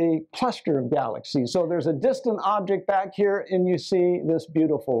 but a cluster of galaxies. So there's a distant object back here, and you see this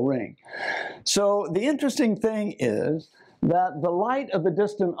beautiful ring. So the interesting thing is that the light of the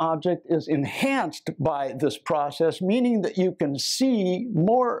distant object is enhanced by this process, meaning that you can see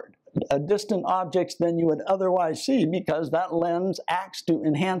more distant objects than you would otherwise see, because that lens acts to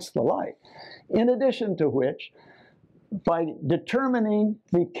enhance the light. In addition to which, by determining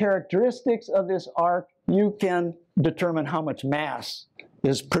the characteristics of this arc, you can determine how much mass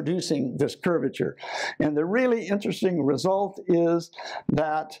is producing this curvature. And the really interesting result is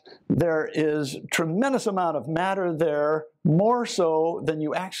that there is a tremendous amount of matter there, more so than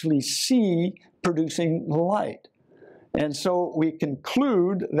you actually see producing the light. And so we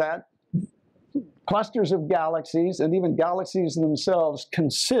conclude that clusters of galaxies, and even galaxies themselves,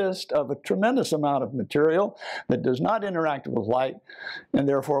 consist of a tremendous amount of material that does not interact with light, and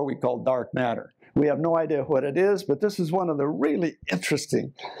therefore we call dark matter. We have no idea what it is, but this is one of the really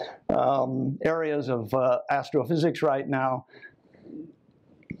interesting areas of astrophysics right now.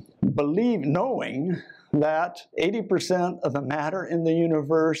 Knowing that 80% of the matter in the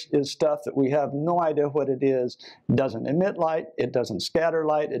universe is stuff that we have no idea what it is. It doesn't emit light, it doesn't scatter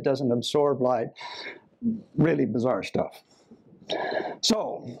light, it doesn't absorb light. Really bizarre stuff.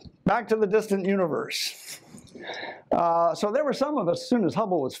 So, back to the distant universe. So there were some of us, as soon as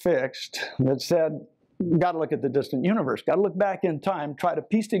Hubble was fixed, that said, we've got to look at the distant universe, got to look back in time, try to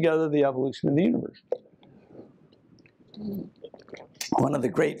piece together the evolution of the universe. One of the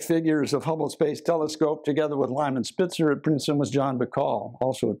great figures of Hubble Space Telescope, together with Lyman Spitzer at Princeton, was John Bacall,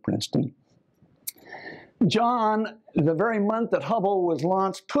 also at Princeton. John, the very month that Hubble was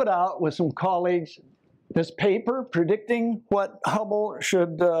launched, put out with some colleagues this paper predicting what Hubble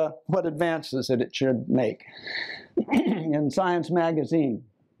should, what advances that it should make in Science magazine.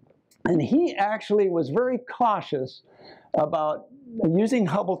 And he actually was very cautious about using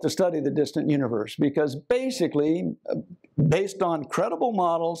Hubble to study the distant universe because basically, based on credible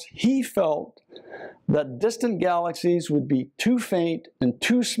models, he felt that distant galaxies would be too faint and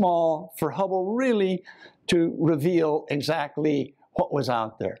too small for Hubble really to reveal exactly what was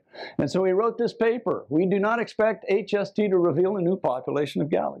out there. And so he wrote this paper. We do not expect HST to reveal a new population of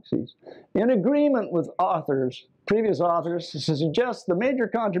galaxies. In agreement with authors, previous authors, to suggest the major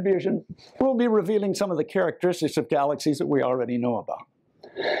contribution will be revealing some of the characteristics of galaxies that we already know about.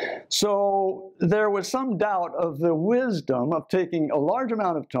 So there was some doubt of the wisdom of taking a large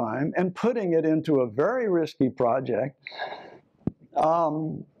amount of time and putting it into a very risky project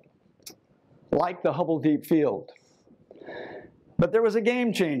like the Hubble Deep Field. But there was a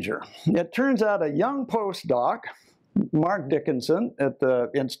game changer. It turns out a young postdoc, Mark Dickinson at the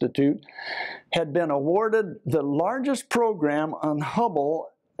Institute, had been awarded the largest program on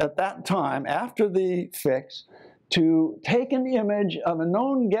Hubble at that time, after the fix, to take an image of a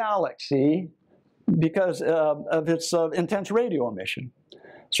known galaxy because of its intense radio emission.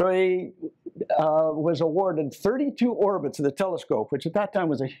 So he was awarded 32 orbits of the telescope, which at that time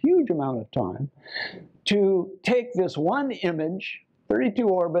was a huge amount of time, to take this one image, 32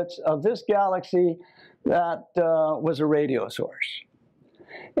 orbits of this galaxy that was a radio source.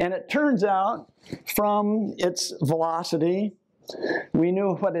 And it turns out from its velocity, we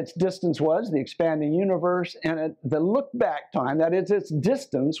knew what its distance was, the expanding universe, and the look-back time, that is, its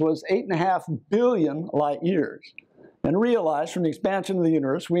distance, was 8.5 billion light years. And realized from the expansion of the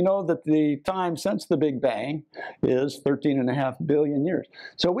universe, we know that the time since the Big Bang is 13.5 billion years.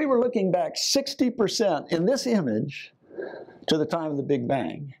 So we were looking back 60% in this image to the time of the Big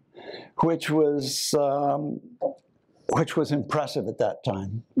Bang, which was impressive at that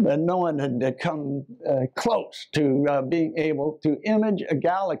time. And no one had come close to being able to image a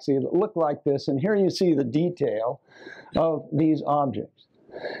galaxy that looked like this. And here you see the detail of these objects.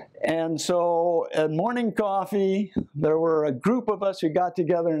 And so at morning coffee, there were a group of us who got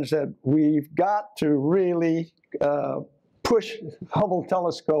together and said, we've got to really push Hubble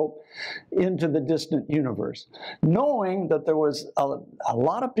telescope into the distant universe, knowing that there was a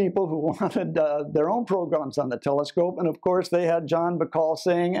lot of people who wanted their own programs on the telescope. And of course, they had John Bacall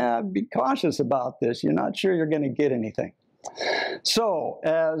saying, be cautious about this. You're not sure you're going to get anything. So,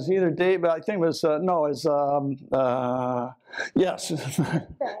 as either Dave, I think it was, yes,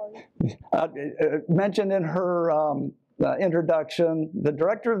 mentioned in her introduction, the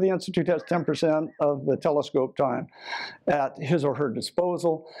director of the Institute has 10% of the telescope time at his or her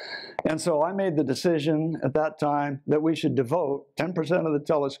disposal. And so I made the decision at that time that we should devote 10% of the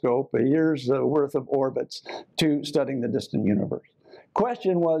telescope, a year's worth of orbits, to studying the distant universe.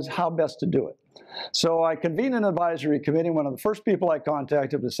 Question was how best to do it. So I convened an advisory committee. One of the first people I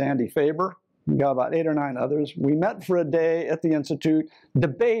contacted was Sandra Faber. We got about 8 or 9 others. We met for a day at the Institute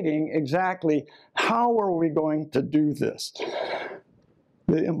debating exactly how are we going to do this.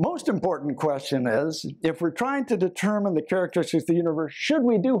 The most important question is, if we're trying to determine the characteristics of the universe, should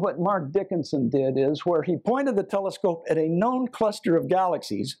we do what Mark Dickinson did, is where he pointed the telescope at a known cluster of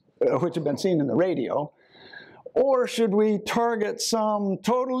galaxies, which had been seen in the radio, or should we target some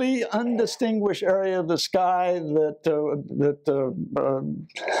totally undistinguished area of the sky that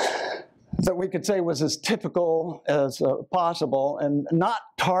we could say was as typical as possible and not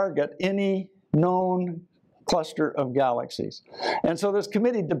target any known cluster of galaxies? And so this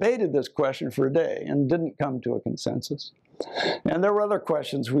committee debated this question for a day and didn't come to a consensus. And there were other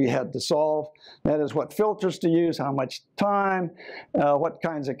questions we had to solve. That is, what filters to use, how much time, what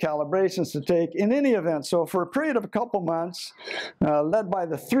kinds of calibrations to take. In any event, so for a period of a couple months, led by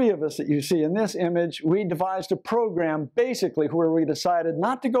the 3 of us that you see in this image, we devised a program basically where we decided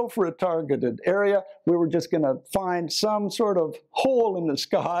not to go for a targeted area. We were just going to find some sort of hole in the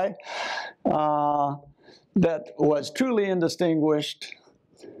sky that was truly indistinguished,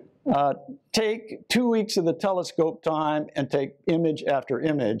 take 2 weeks of the telescope time and take image after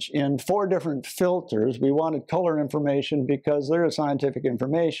image in 4 different filters. We wanted color information because there is scientific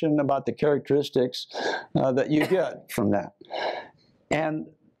information about the characteristics that you get from that. And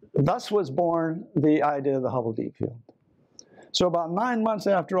thus was born the idea of the Hubble Deep Field. So about 9 months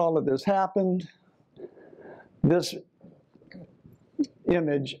after all of this happened, this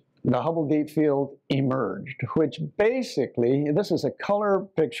image the Hubble Deep Field emerged, which basically, this is a color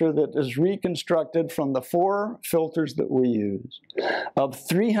picture that is reconstructed from the 4 filters that we use of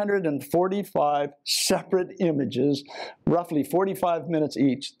 345 separate images, roughly 45 minutes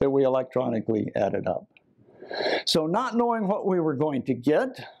each, that we electronically added up. So not knowing what we were going to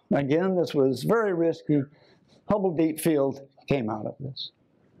get, again, this was very risky, Hubble Deep Field came out of this.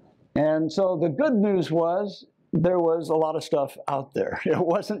 And so the good news was, there was a lot of stuff out there. It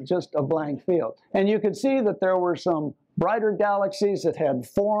wasn't just a blank field. And you could see that there were some brighter galaxies that had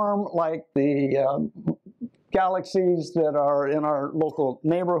form like the galaxies that are in our local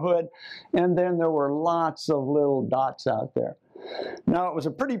neighborhood. And then there were lots of little dots out there. Now, it was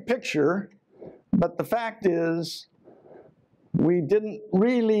a pretty picture, but the fact is, we didn't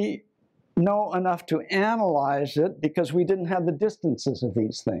really know enough to analyze it because we didn't have the distances of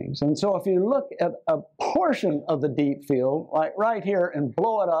these things. And so if you look at a portion of the deep field, like right here, and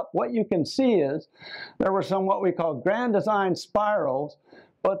blow it up, what you can see is there were some what we call grand design spirals,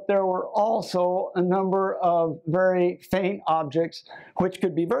 but there were also a number of very faint objects which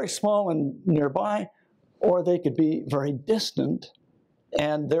could be very small and nearby, or they could be very distant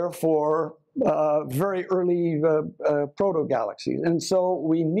and therefore very early proto-galaxies. And so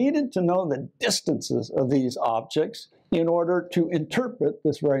we needed to know the distances of these objects in order to interpret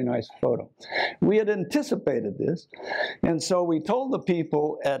this very nice photo. We had anticipated this, and so we told the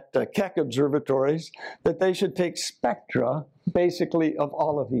people at Keck observatories that they should take spectra, basically, of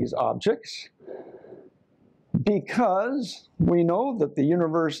all of these objects, because we know that the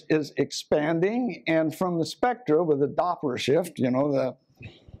universe is expanding, and from the spectra with the Doppler shift, you know,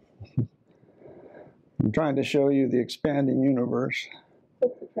 I'm trying to show you the expanding universe. I've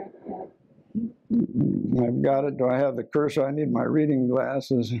got it. Do I have the cursor? I need my reading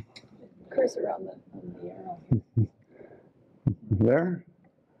glasses. Cursor on the arrow. There?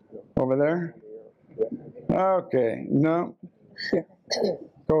 Over there? Okay. No.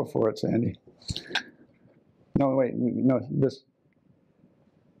 Go for it, Sandy. No, wait. No, this.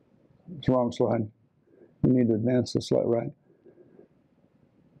 It's the wrong slide. We need to advance the slide, right?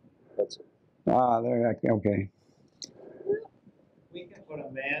 That's it. Ah, there, okay. We can put a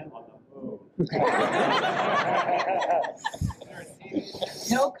man on the moon.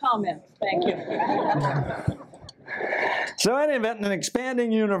 No comments, thank you. So in any event, in an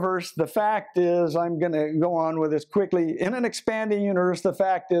expanding universe, the fact is, I'm going to go on with this quickly. In an expanding universe, the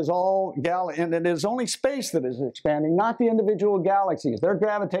fact is and it is only space that is expanding, not the individual galaxies. They're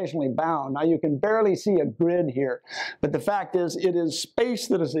gravitationally bound. Now you can barely see a grid here, but the fact is, it is space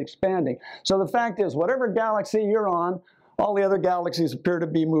that is expanding. So the fact is, whatever galaxy you're on, all the other galaxies appear to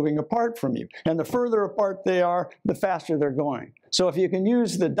be moving apart from you. And the further apart they are, the faster they're going. So if you can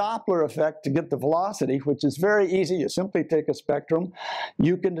use the Doppler effect to get the velocity, which is very easy, you simply take a spectrum,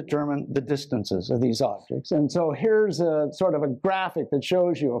 you can determine the distances of these objects. And so here's a sort of a graphic that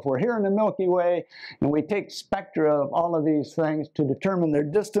shows you, if we're here in the Milky Way and we take spectra of all of these things to determine their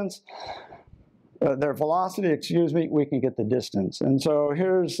distance, their velocity, excuse me, we can get the distance. And so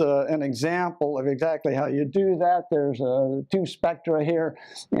here's an example of exactly how you do that. There's 2 spectra here,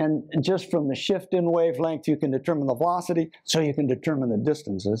 and just from the shift in wavelength, you can determine the velocity, so you can determine the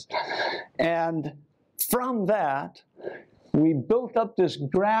distances. And from that, we built up this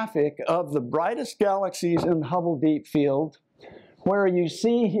graphic of the brightest galaxies in the Hubble Deep Field, where you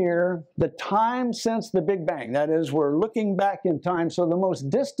see here the time since the Big Bang. That is, we're looking back in time, so the most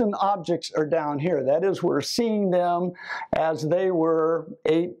distant objects are down here. That is, we're seeing them as they were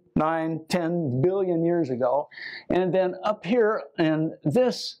 8, 9, 10 billion years ago. And then up here in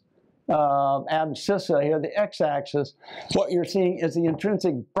this abscissa here, the x-axis, what you're seeing is the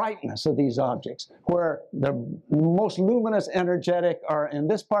intrinsic brightness of these objects, where the most luminous, energetic are in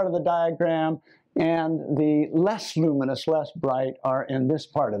this part of the diagram, and the less luminous, less bright are in this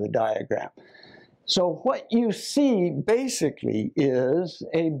part of the diagram. So what you see basically is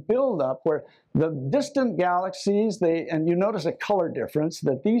a buildup where the distant galaxies, and you notice a color difference,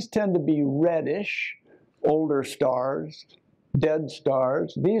 that these tend to be reddish, older stars, dead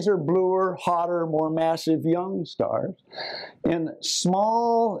stars. These are bluer, hotter, more massive young stars. In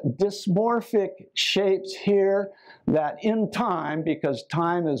small dysmorphic shapes here that in time, because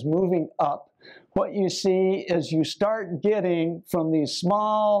time is moving up, what you see is you start getting from these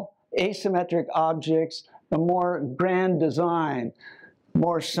small asymmetric objects a more grand design,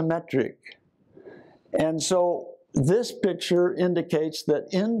 more symmetric. And so this picture indicates that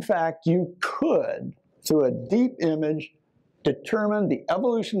in fact you could, through a deep image, determine the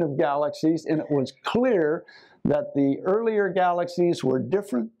evolution of galaxies, and it was clear that the earlier galaxies were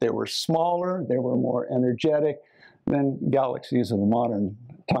different, they were smaller, they were more energetic than galaxies of the modern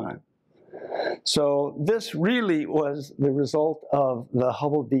time. So this really was the result of the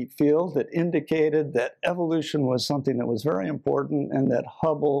Hubble Deep Field that indicated that evolution was something that was very important and that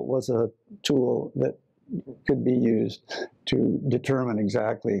Hubble was a tool that could be used to determine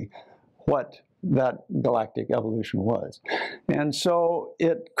exactly what that galactic evolution was. And so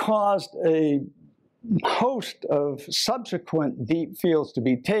it caused a host of subsequent deep fields to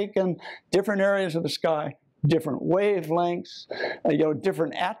be taken, different areas of the sky, different wavelengths,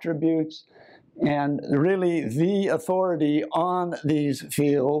 different attributes, and really the authority on these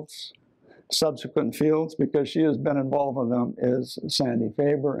fields, subsequent fields, because she has been involved in them, is Sandy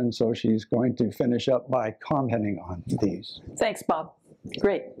Faber, and so she's going to finish up by commenting on these. Thanks, Bob.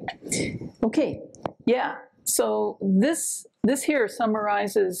 Great. Okay, yeah, so this here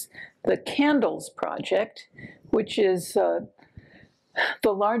summarizes the CANDLES project, which is the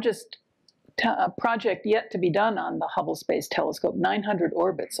largest project yet to be done on the Hubble Space Telescope, 900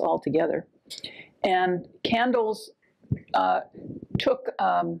 orbits altogether. And CANDLES took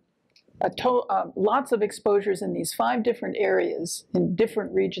lots of exposures in these 5 different areas in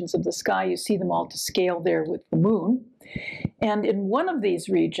different regions of the sky. You see them all to scale there with the moon. And in one of these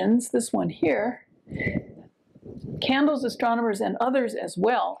regions, this one here, CANDLES astronomers and others as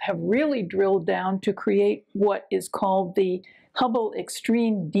well have really drilled down to create what is called the Hubble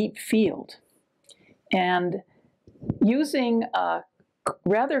Extreme Deep Field. And using a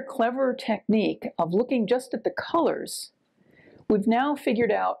rather clever technique of looking just at the colors, we've now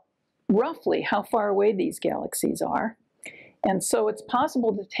figured out roughly how far away these galaxies are. And so it's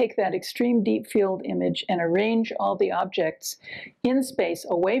possible to take that extreme deep field image and arrange all the objects in space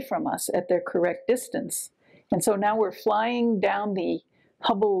away from us at their correct distance. And so now we're flying down the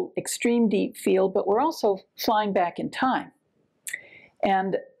Hubble Extreme Deep Field, but we're also flying back in time.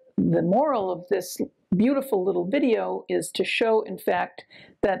 And the moral of this beautiful little video is to show, in fact,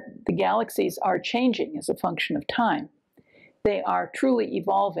 that the galaxies are changing as a function of time. They are truly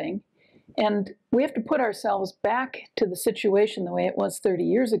evolving. And we have to put ourselves back to the situation the way it was 30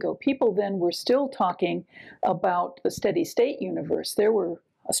 years ago. People then were still talking about the steady state universe. There were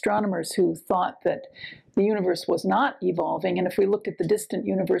astronomers who thought that the universe was not evolving, and if we looked at the distant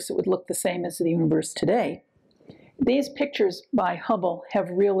universe, it would look the same as the universe today. These pictures by Hubble have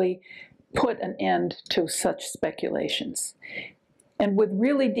really put an end to such speculations. And with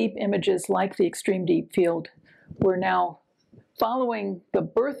really deep images like the extreme deep field, we're now following the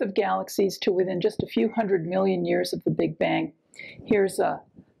birth of galaxies to within just a few 100 million years of the Big Bang. Here's a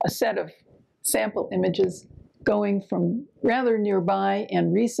set of sample images going from rather nearby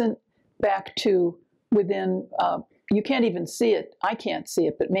and recent back to within, you can't even see it, I can't see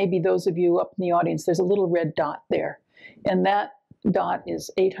it, but maybe those of you up in the audience, there's a little red dot there. And that dot is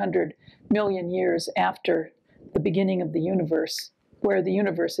 800 million years after the beginning of the universe, where the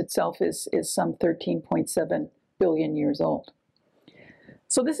universe itself is some 13.7 billion years old.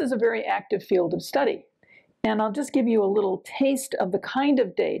 So this is a very active field of study. And I'll just give you a little taste of the kind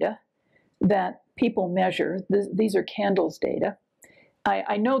of data that people measure. These are CANDLES data.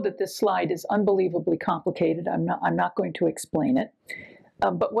 I know that this slide is unbelievably complicated. I'm not going to explain it.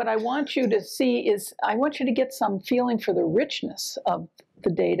 But what I want you to see is, I want you to get some feeling for the richness of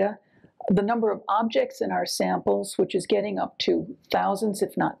the data, the number of objects in our samples, which is getting up to thousands,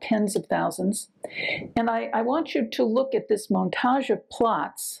 if not tens of thousands. And I want you to look at this montage of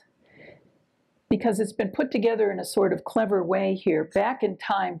plots, because it's been put together in a sort of clever way here. Back in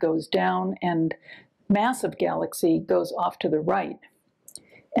time goes down, and massive galaxy goes off to the right.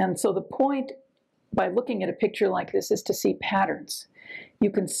 And so the point by looking at a picture like this is to see patterns. You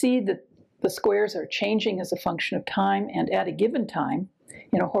can see that the squares are changing as a function of time, and at a given time,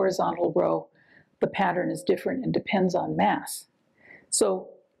 in a horizontal row, the pattern is different and depends on mass. So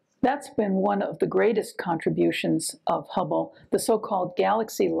that's been one of the greatest contributions of Hubble, the so-called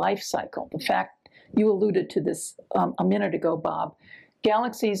galaxy life cycle. The fact, you alluded to this a minute ago, Bob.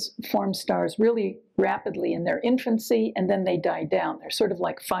 Galaxies form stars really rapidly in their infancy, and then they die down. They're sort of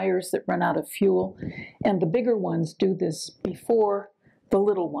like fires that run out of fuel, and the bigger ones do this before the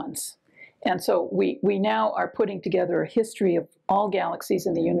little ones. And so we now are putting together a history of all galaxies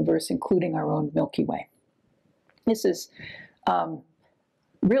in the universe, including our own Milky Way. This has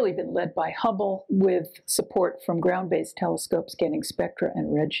really been led by Hubble, with support from ground-based telescopes getting spectra and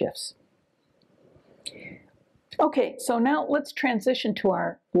redshifts. Okay, so now let's transition to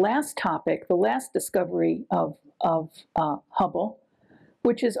our last topic, the last discovery of Hubble,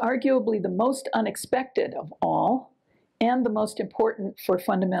 which is arguably the most unexpected of all and the most important for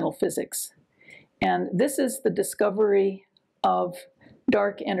fundamental physics. And this is the discovery of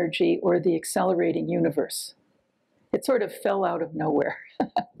dark energy, or the accelerating universe. It sort of fell out of nowhere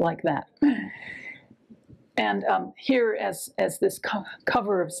like that. And here, as this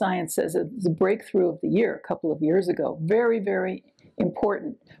cover of Science says, it's a breakthrough of the year a couple of years ago. Very, very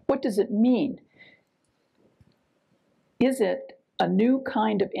important. What does it mean? Is it a new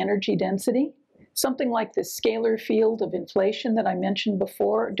kind of energy density? Something like the scalar field of inflation that I mentioned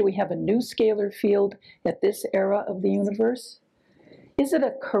before? Do we have a new scalar field at this era of the universe? Is it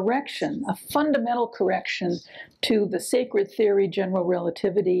a correction, a fundamental correction to the sacred theory, general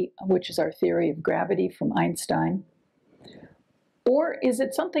relativity, which is our theory of gravity from Einstein? Or is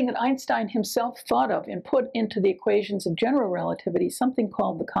it something that Einstein himself thought of and put into the equations of general relativity, something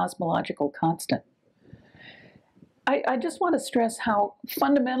called the cosmological constant? I just want to stress how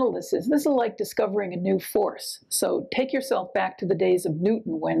fundamental this is. This is like discovering a new force. So take yourself back to the days of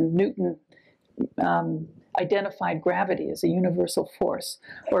Newton, when Newton identified gravity as a universal force,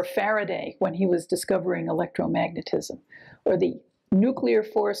 or Faraday when he was discovering electromagnetism, or the nuclear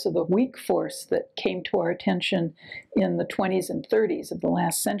force or the weak force that came to our attention in the 20s and 30s of the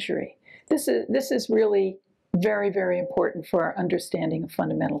last century. This is really very, very important for our understanding of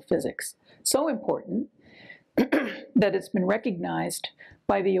fundamental physics. So important that it's been recognized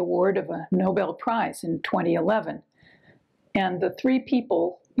by the award of a Nobel Prize in 2011. And the three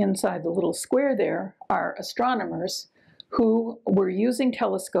people inside the little square there are astronomers who were using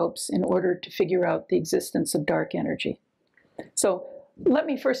telescopes in order to figure out the existence of dark energy. So let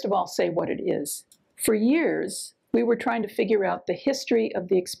me first of all say what it is. For years, we were trying to figure out the history of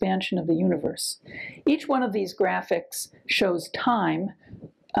the expansion of the universe. Each one of these graphics shows time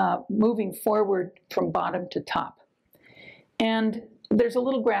moving forward from bottom to top. And there's a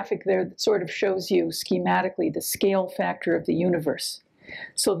little graphic there that sort of shows you schematically the scale factor of the universe.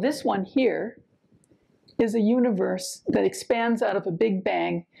 So this one here is a universe that expands out of a big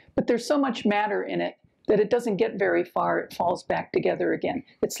bang, but there's so much matter in it that it doesn't get very far. It falls back together again.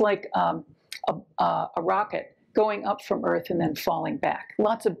 It's like a rocket going up from Earth and then falling back.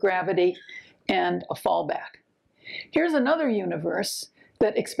 Lots of gravity and a fallback. Here's another universe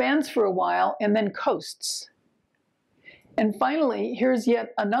that expands for a while and then coasts. And finally, here's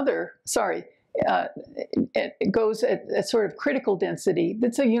yet another, it goes at sort of critical density.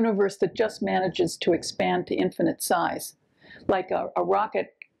 That's a universe that just manages to expand to infinite size, like a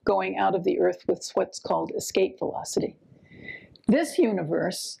rocket going out of the Earth with what's called escape velocity. This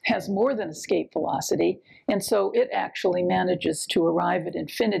universe has more than escape velocity, and so it actually manages to arrive at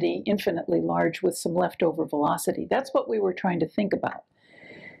infinity, infinitely large, with some leftover velocity. That's what we were trying to think about.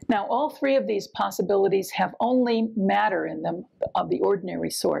 Now, all three of these possibilities have only matter in them of the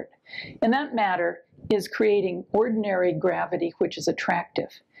ordinary sort. And that matter is creating ordinary gravity, which is attractive.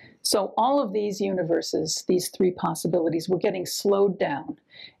 So all of these universes, these three possibilities, were getting slowed down.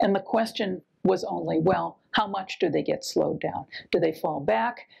 And the question was only, well, how much do they get slowed down? Do they fall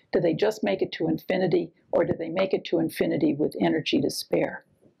back? Do they just make it to infinity? Or do they make it to infinity with energy to spare?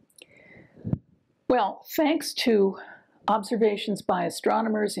 Well, thanks to observations by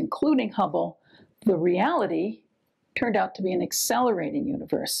astronomers, including Hubble, the reality turned out to be an accelerating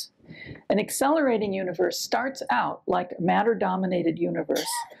universe. An accelerating universe starts out like a matter-dominated universe,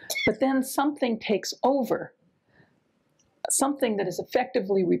 but then something takes over, something that is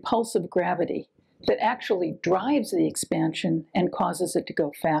effectively repulsive gravity that actually drives the expansion and causes it to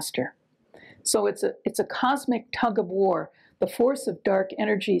go faster. So it's a cosmic tug of war. The force of dark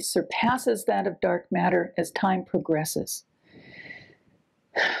energy surpasses that of dark matter as time progresses.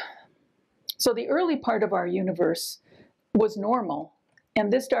 So the early part of our universe was normal,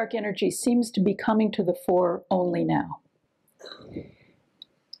 and this dark energy seems to be coming to the fore only now.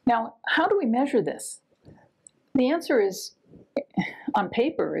 Now, how do we measure this? The answer is, on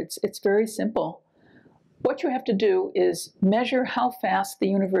paper, it's very simple. What you have to do is measure how fast the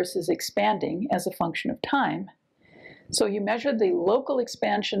universe is expanding as a function of time. So you measure the local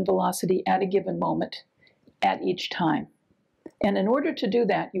expansion velocity at a given moment at each time. And in order to do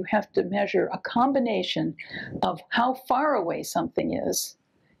that, you have to measure a combination of how far away something is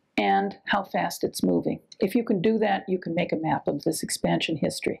and how fast it's moving. If you can do that, you can make a map of this expansion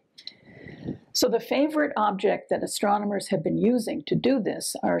history. So the favorite object that astronomers have been using to do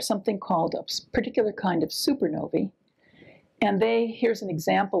this are something called a particular kind of supernovae. And here's an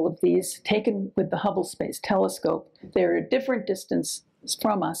example of these taken with the Hubble Space Telescope. They're a different distance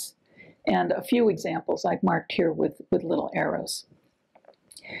from us, and a few examples I've marked here with little arrows.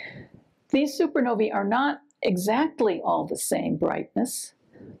 These supernovae are not exactly all the same brightness,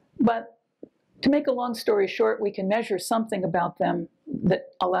 but to make a long story short, we can measure something about them that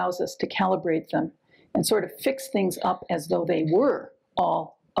allows us to calibrate them and sort of fix things up as though they were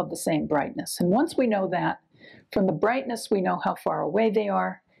all of the same brightness. And once we know that, from the brightness, we know how far away they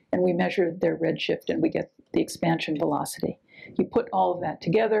are, and we measure their redshift, and we get the expansion velocity. You put all of that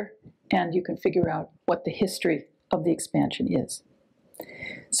together, and you can figure out what the history of the expansion is.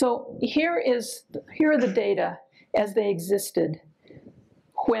 So here are the data as they existed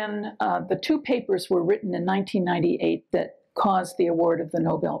when the two papers were written in 1998 that caused the award of the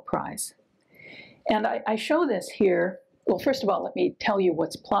Nobel Prize. And I show this here. Well, first of all, let me tell you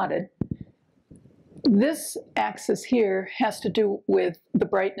what's plotted. This axis here has to do with the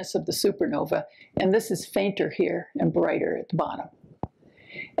brightness of the supernova, and this is fainter here and brighter at the bottom.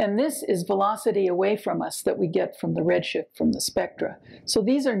 And this is velocity away from us that we get from the redshift from the spectra. So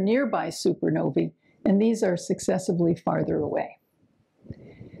these are nearby supernovae, and these are successively farther away.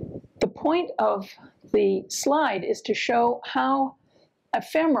 The point of the slide is to show how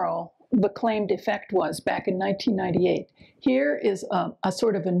ephemeral the claimed effect was back in 1998. Here is a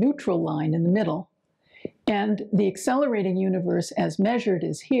sort of a neutral line in the middle, and the accelerating universe as measured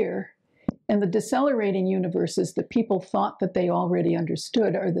is here, and the decelerating universes that people thought that they already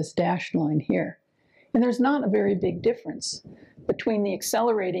understood are this dashed line here. And there's not a very big difference between the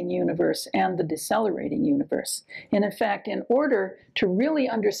accelerating universe and the decelerating universe. And in fact, in order to really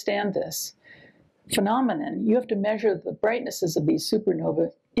understand this phenomenon, you have to measure the brightnesses of these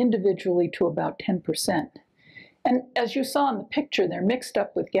supernovae individually to about 10%. And as you saw in the picture, they're mixed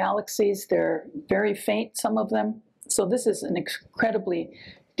up with galaxies. They're very faint, some of them. So this is an incredibly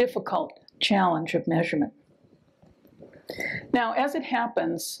difficult challenge of measurement. Now, as it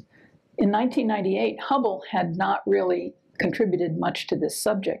happens, in 1998, Hubble had not really contributed much to this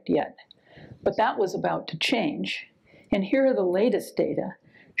subject yet, but that was about to change. And here are the latest data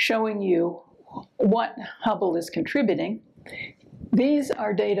showing you what Hubble is contributing. These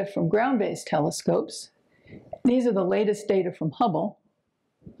are data from ground-based telescopes. These are the latest data from Hubble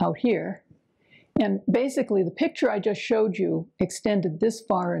out here. And basically, the picture I just showed you extended this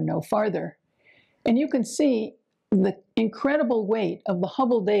far and no farther. And you can see the incredible weight of the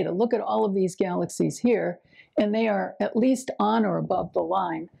Hubble data. Look at all of these galaxies here, and they are at least on or above the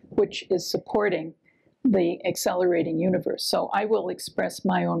line, which is supporting the accelerating universe. So I will express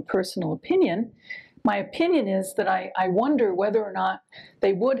my own personal opinion. My opinion is that I wonder whether or not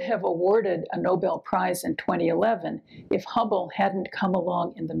they would have awarded a Nobel Prize in 2011 if Hubble hadn't come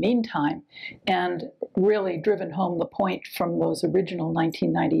along in the meantime and really driven home the point from those original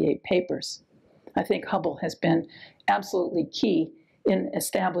 1998 papers. I think Hubble has been absolutely key in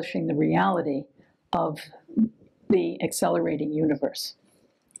establishing the reality of the accelerating universe.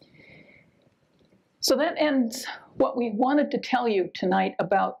 So that ends what we wanted to tell you tonight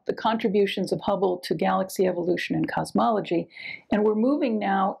about the contributions of Hubble to galaxy evolution and cosmology. And we're moving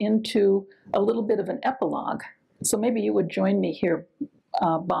now into a little bit of an epilogue. So maybe you would join me here,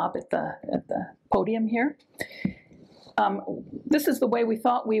 Bob, at the podium here. This is the way we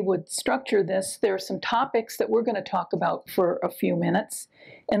thought we would structure this. There are some topics that we're going to talk about for a few minutes.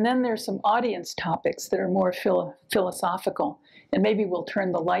 And then there's some audience topics that are more philosophical. And maybe we'll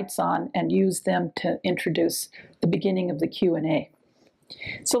turn the lights on and use them to introduce the beginning of the Q&A.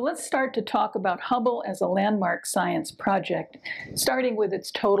 So let's start to talk about Hubble as a landmark science project, starting with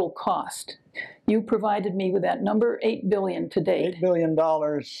its total cost. You provided me with that number, $8 billion to date. $8 billion,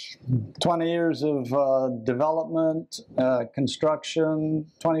 20 years of development, construction,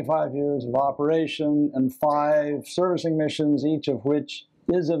 25 years of operation, and 5 servicing missions, each of which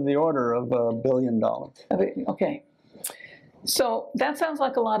is of the order of $1 billion. Okay. So that sounds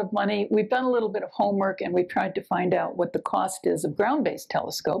like a lot of money. We've done a little bit of homework, and we've tried to find out what the cost is of ground-based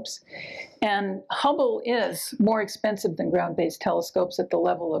telescopes. And Hubble is more expensive than ground-based telescopes at the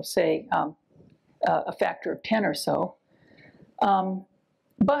level of, say, a factor of 10 or so.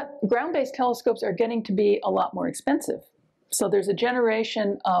 But ground-based telescopes are getting to be a lot more expensive. So there's a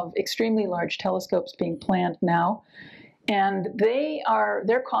generation of extremely large telescopes being planned now, and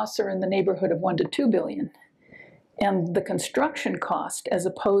their costs are in the neighborhood of $1 to $2 billion. And the construction cost, as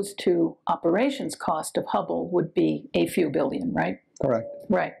opposed to operations cost of Hubble, would be a few billion, right? Correct.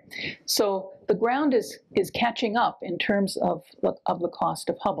 Right. So the ground is catching up in terms of the cost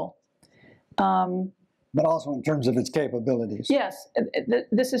of Hubble. But also in terms of its capabilities. Yes,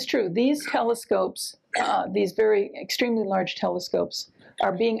 this is true. These telescopes, these very extremely large telescopes,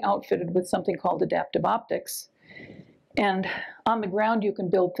 are being outfitted with something called adaptive optics. And on the ground, you can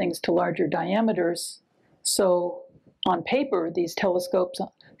build things to larger diameters. So on paper, these telescopes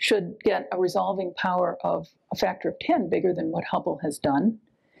should get a resolving power of a factor of 10 bigger than what Hubble has done.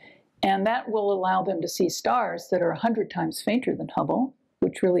 And that will allow them to see stars that are 100 times fainter than Hubble,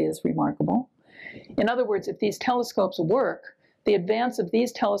 which really is remarkable. In other words, if these telescopes work, the advance of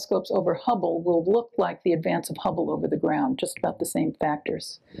these telescopes over Hubble will look like the advance of Hubble over the ground, just about the same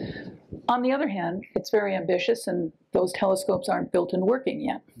factors. On the other hand, it's very ambitious, and those telescopes aren't built and working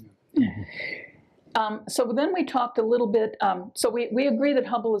yet. So then we talked a little bit, so we agree that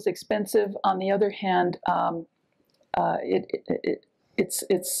Hubble is expensive. On the other hand,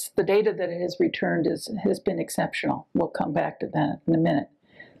 it's the data that it has returned has been exceptional. We'll come back to that in a minute.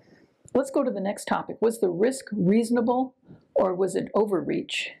 Let's go to the next topic. Was the risk reasonable, or was it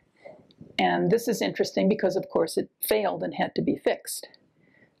overreach? And this is interesting because, of course, it failed and had to be fixed.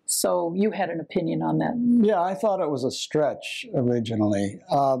 So you had an opinion on that. Yeah, I thought it was a stretch originally.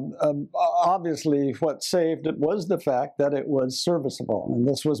 Obviously, what saved it was the fact that it was serviceable, and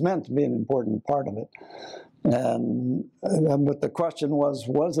this was meant to be an important part of it. But the question was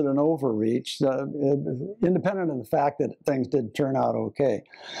it an overreach, independent of the fact that things did turn out okay?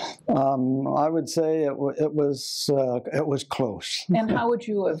 I would say it was close. And how would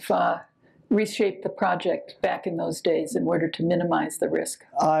you have reshaped the project back in those days in order to minimize the risk?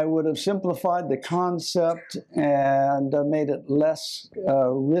 I would have simplified the concept and made it less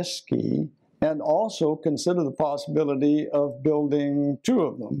risky, and also consider the possibility of building two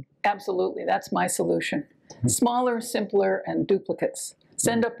of them. Absolutely, that's my solution. Smaller, simpler, and duplicates.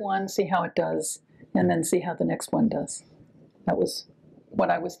 Send up one, see how it does, and then see how the next one does. That was what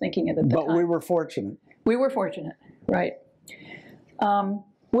I was thinking at the time. But we were fortunate. We were fortunate, right.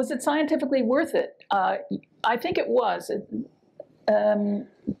 Was it scientifically worth it? I think it was.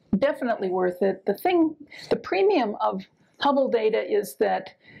 Definitely worth it. The premium of Hubble data is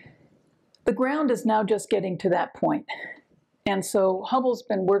that the ground is now just getting to that point. And so Hubble's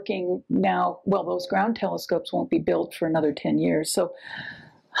been working now, well, those ground telescopes won't be built for another 10 years. So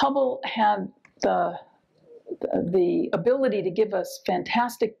Hubble had the ability to give us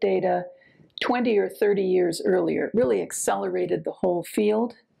fantastic data 20 or 30 years earlier. It really accelerated the whole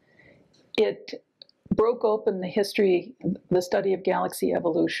field. It broke open the study of galaxy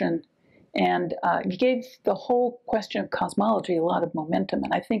evolution, and gave the whole question of cosmology a lot of momentum.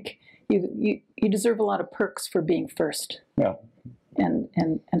 And I think you deserve a lot of perks for being first. Yeah.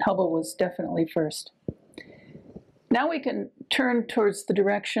 And Hubble was definitely first. Now we can turn towards the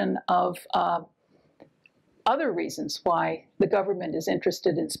direction of other reasons why the government is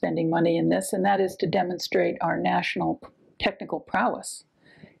interested in spending money in this, and that is to demonstrate our national technical prowess.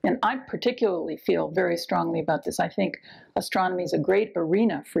 And I particularly feel very strongly about this. I think astronomy is a great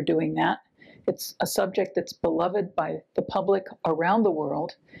arena for doing that. It's a subject that's beloved by the public around the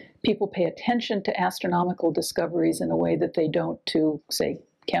world. People pay attention to astronomical discoveries in a way that they don't to, say,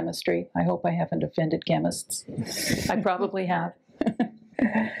 chemistry. I hope I haven't offended chemists. I probably have.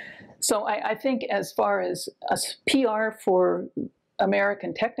 So I think as far as a PR for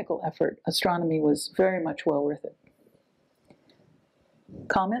American technical effort, astronomy was very much well worth it.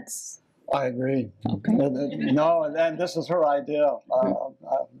 Comments? I agree. Okay. No, and this is her idea.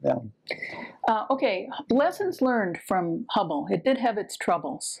 Yeah. Okay, lessons learned from Hubble. It did have its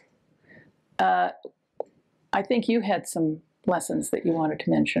troubles. I think you had some lessons that you wanted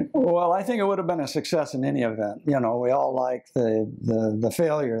to mention. Well, I think it would have been a success in any event. You know, we all like the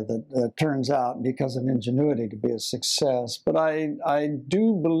failure that turns out because of ingenuity to be a success. But I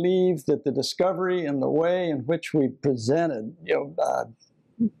do believe that the discovery and the way in which we presented,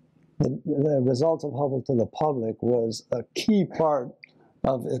 the results of Hubble to the public was a key part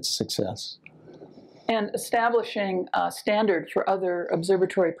of its success. And establishing a standard for other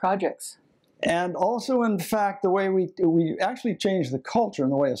observatory projects. And also, in fact, the way we actually changed the culture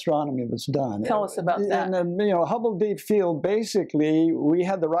and the way astronomy was done. Tell us about that. And Hubble Deep Field, basically, we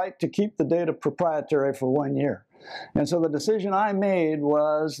had the right to keep the data proprietary for 1 year. And so the decision I made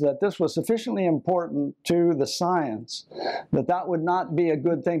was that this was sufficiently important to the science that would not be a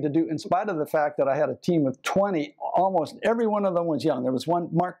good thing to do, in spite of the fact that I had a team of 20. Almost every one of them was young. There was one,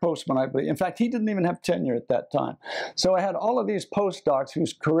 Mark Postman, I believe. In fact, he didn't even have tenure at that time. So I had all of these postdocs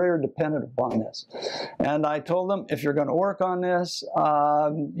whose career depended upon this. And I told them, if you're going to work on this,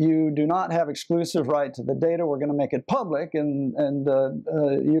 you do not have exclusive right to the data. We're going to make it public, and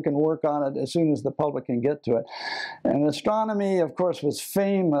you can work on it as soon as the public can get to it. And astronomy, of course, was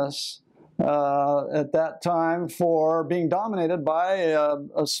famous at that time for being dominated by a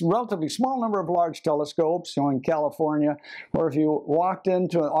relatively small number of large telescopes, in California, where if you walked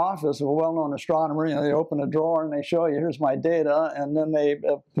into an office of a well-known astronomer, they open a drawer and they show you, here's my data, and then they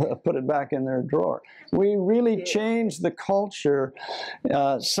put it back in their drawer. We really changed the culture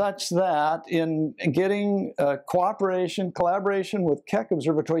such that in getting collaboration with Keck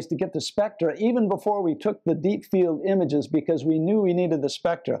observatories to get the spectra, even before we took the deep field images, because we knew we needed the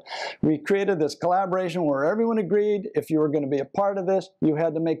spectra, we created this collaboration where everyone agreed if you were going to be a part of this, you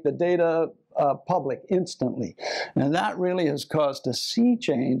had to make the data public instantly. And that really has caused a sea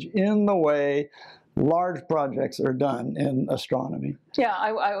change in the way large projects are done in astronomy. Yeah,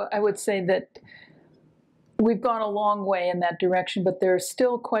 I would say that we've gone a long way in that direction, but there are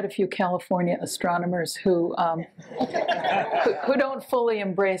still quite a few California astronomers who who don't fully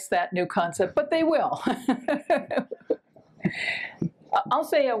embrace that new concept, but they will. I'll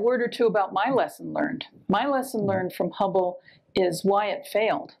say a word or two about my lesson learned. My lesson learned from Hubble is why it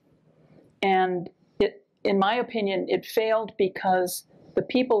failed. And in my opinion, it failed because the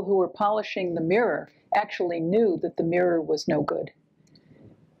people who were polishing the mirror actually knew that the mirror was no good.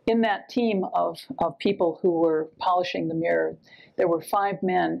 In that team of people who were polishing the mirror, there were 5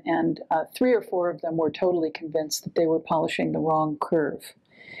 men, and 3 or 4 of them were totally convinced that they were polishing the wrong curve.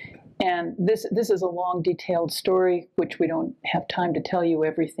 And this is a long, detailed story, which we don't have time to tell you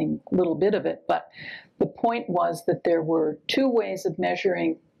everything, little bit of it. But the point was that there were 2 ways of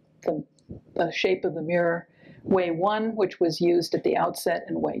measuring the shape of the mirror. Way 1, which was used at the outset,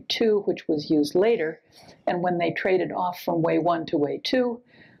 and way 2, which was used later. And when they traded off from way 1 to way 2,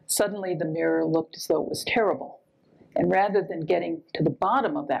 suddenly the mirror looked as though it was terrible. And rather than getting to the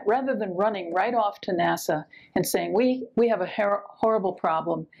bottom of that, rather than running right off to NASA and saying, we have a horrible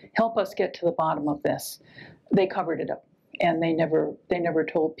problem, help us get to the bottom of this, they covered it up. And they never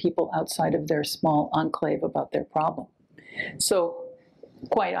told people outside of their small enclave about their problem. So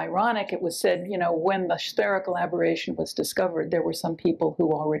quite ironic, it was said, you know, when the spherical aberration was discovered, there were some people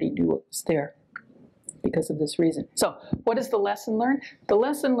who already knew it was there because of this reason. So what is the lesson learned? The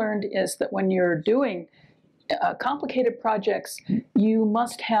lesson learned is that when you're doing complicated projects, you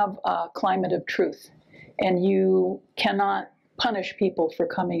must have a climate of truth, and you cannot punish people for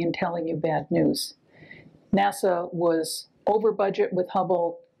coming and telling you bad news. NASA was over budget with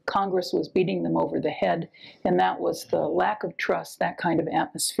Hubble. Congress was beating them over the head, and that was the lack of trust, that kind of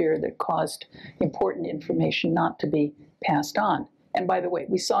atmosphere that caused important information not to be passed on. And by the way,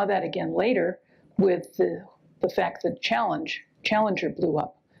 we saw that again later with the fact that Challenger blew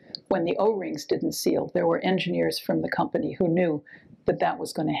up when the O-rings didn't seal. There were engineers from the company who knew that that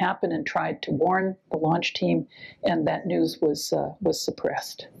was going to happen and tried to warn the launch team, and that news was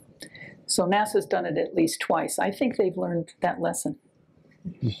suppressed. So NASA's done it at least twice. I think they've learned that lesson.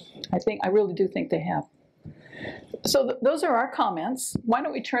 I really do think they have. So those are our comments. Why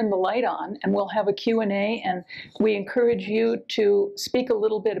don't we turn the light on, and we'll have a Q&A, and we encourage you to speak a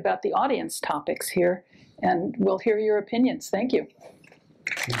little bit about the audience topics here, and we'll hear your opinions. Thank you.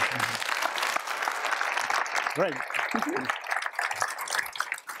 Great.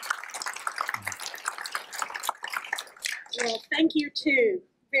 Well, thank you too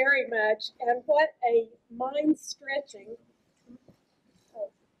very much, and what a mind-stretching.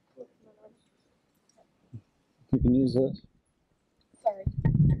 You can use this. Sorry.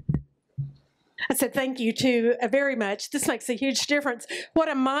 I said thank you too very much. This makes a huge difference. What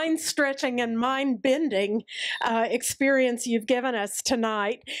a mind-stretching and mind-bending experience you've given us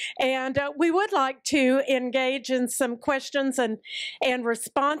tonight. And we would like to engage in some questions and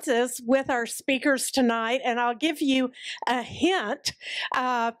responses with our speakers tonight. And I'll give you a hint.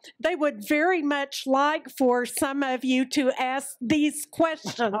 They would very much like for some of you to ask these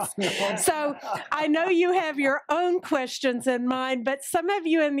questions. So I know you have your own questions in mind, but some of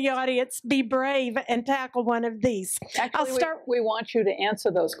you in the audience, be brave and tackle one of these. Actually, we want you to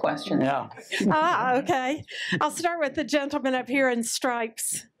answer those questions. Yeah. Okay. I'll start with the gentleman up here in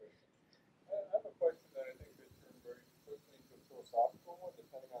stripes. I have a question that I think could turn very quickly into a philosophical one,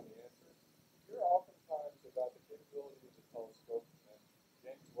 depending on the answer. You're oftentimes about the capability of the telescope and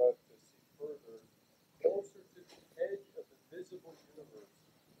James Webb to see further, closer to the edge of the visible universe.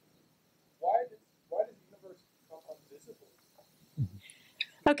 Why does the universe become invisible?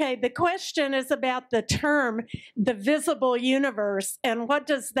 Okay, the question is about the term, the visible universe, and what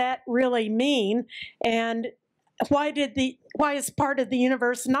does that really mean? And why is part of the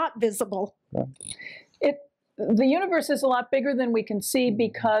universe not visible? The universe is a lot bigger than we can see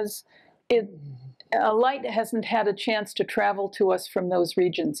because light hasn't had a chance to travel to us from those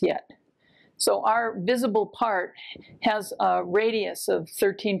regions yet. So our visible part has a radius of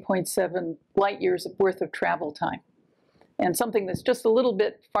 13.7 light years worth of travel time. And something that's just a little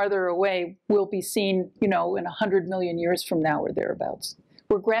bit farther away will be seen, you know, in 100 million years from now or thereabouts.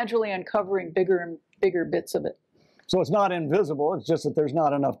 We're gradually uncovering bigger and bigger bits of it. So it's not invisible, it's just that there's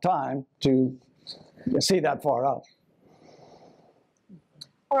not enough time to see that far out.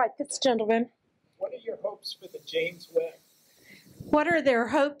 All right, this gentleman. What are your hopes for the James Webb? What are their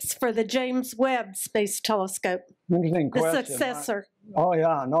hopes for the James Webb Space Telescope? Interesting question. The successor. Oh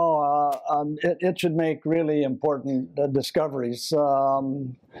yeah, no, it should make really important discoveries.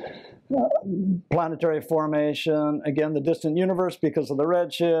 Planetary formation, again, the distant universe because of the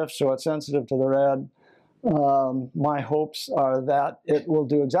redshift, so it's sensitive to the red. My hopes are that it will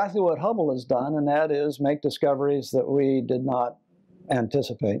do exactly what Hubble has done, and that is make discoveries that we did not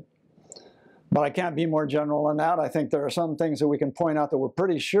anticipate. But I can't be more general than that. I think there are some things that we can point out that we're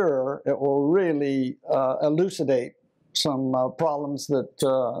pretty sure it will really elucidate some problems that,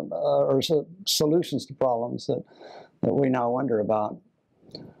 or solutions to problems that we now wonder about.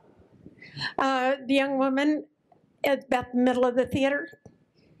 The young woman at about the middle of the theater.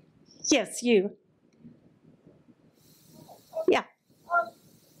 Yes, you. Yeah.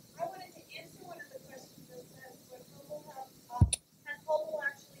 I wanted to answer one of the questions that says, would Hubble has Hubble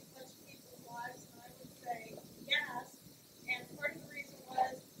actually touched people's lives? And I would say yes. And part of the reason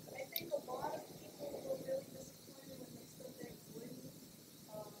was, I think a lot of people were really disappointed when they said they wouldn't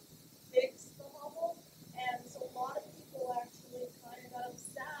fix the Hubble. And so a lot of people actually kind of got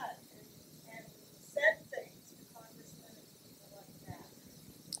upset and said things to congressmen and people like that.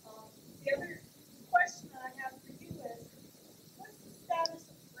 The other question that I have for you is, what's the status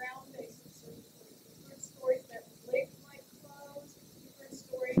of ground-based observatories? We've heard stories that Lick might close. We've heard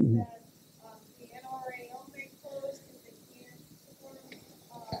stories that the NRAO may close because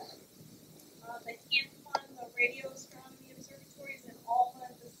they can't fund the radio astronomy observatories and all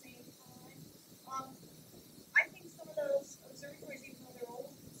at the same time. I think some of those observatories, even though they're old,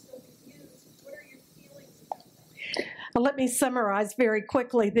 can still be used. What are your feelings about that? Let me summarize very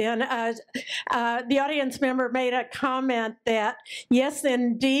quickly then. The audience member made a comment that, yes,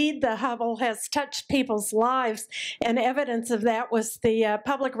 indeed, the Hubble has touched people's lives, and evidence of that was the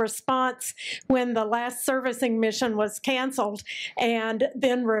public response when the last servicing mission was canceled and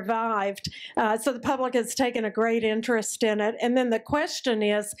then revived. So the public has taken a great interest in it. And then the question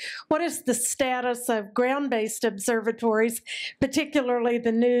is, what is the status of ground-based observatories, particularly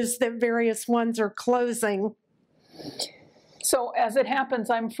the news that various ones are closing? So as it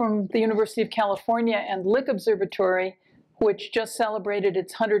happens, I'm from the University of California, and Lick Observatory, which just celebrated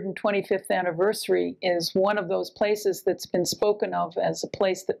its 125th anniversary, is one of those places that's been spoken of as a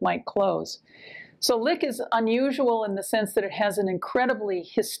place that might close. So Lick is unusual in the sense that it has an incredibly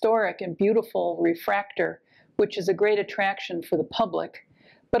historic and beautiful refractor, which is a great attraction for the public.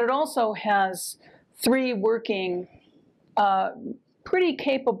 But it also has 3 working, pretty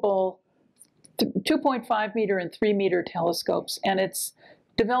capable 2.5 meter and 3 meter telescopes, and it's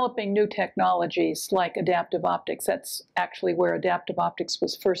developing new technologies like adaptive optics. That's actually where adaptive optics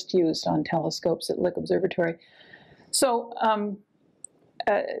was first used on telescopes at Lick Observatory. So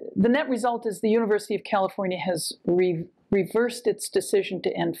the net result is the University of California has reversed its decision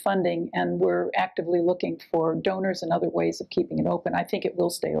to end funding, and we're actively looking for donors and other ways of keeping it open. I think it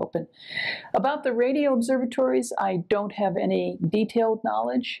will stay open. About the radio observatories, I don't have any detailed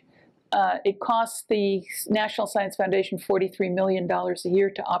knowledge. It costs the National Science Foundation $43 million a year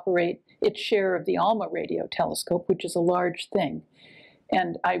to operate its share of the ALMA radio telescope, which is a large thing.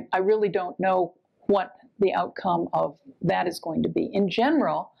 And I really don't know what the outcome of that is going to be. In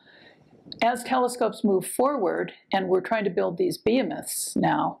general, as telescopes move forward, and we're trying to build these behemoths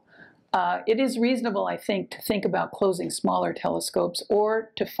now, it is reasonable, I think, to think about closing smaller telescopes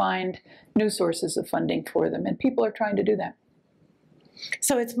or to find new sources of funding for them. And people are trying to do that.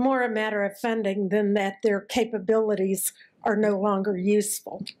 So it's more a matter of funding than that their capabilities are no longer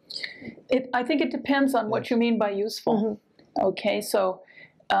useful. I think it depends on what you mean by useful. Mm-hmm. Okay, so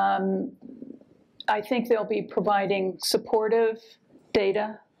I think they'll be providing supportive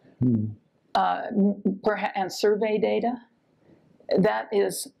data and survey data. That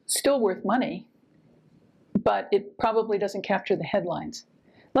is still worth money, but it probably doesn't capture the headlines.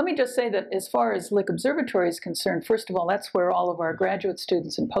 Let me just say that as far as Lick Observatory is concerned, first of all, that's where all of our graduate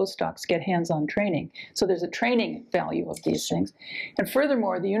students and postdocs get hands-on training. So there's a training value of these things. And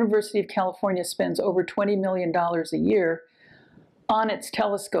furthermore, the University of California spends over $20 million a year on its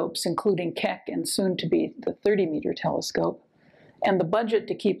telescopes, including Keck and soon to be the 30-meter telescope. And the budget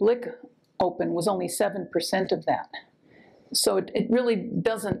to keep Lick open was only 7% of that. So it really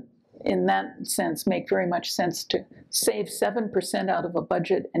doesn't, in that sense, make very much sense to save 7% out of a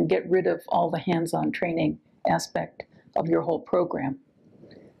budget and get rid of all the hands-on training aspect of your whole program.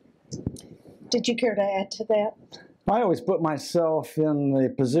 Did you care to add to that? I always put myself in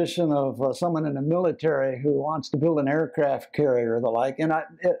the position of someone in the military who wants to build an aircraft carrier or the like. And I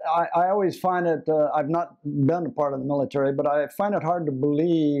always find it, I've not been a part of the military, but I find it hard to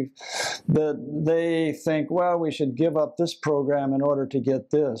believe that they think, well, we should give up this program in order to get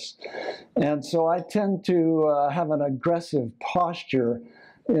this. And so I tend to have an aggressive posture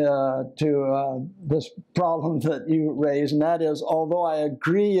to this problem that you raise, and that is, although I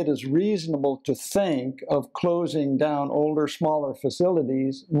agree it is reasonable to think of closing down older, smaller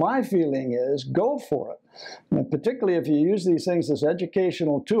facilities, my feeling is go for it. And particularly if you use these things as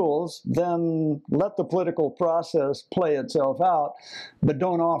educational tools, then let the political process play itself out, but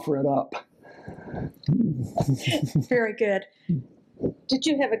don't offer it up. Very good. Did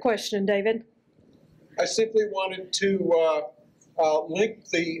you have a question, David? I simply wanted to link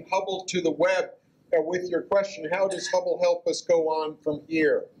the Hubble to the Webb with your question, how does Hubble help us go on from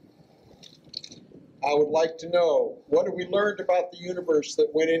here? I would like to know, what have we learned about the universe that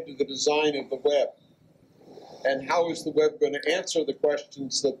went into the design of the Webb? And how is the Webb going to answer the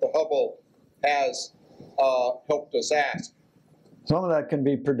questions that the Hubble has helped us ask? Some of that can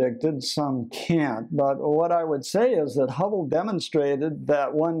be predicted, some can't. But what I would say is that Hubble demonstrated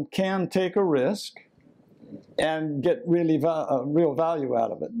that one can take a risk and get really real value out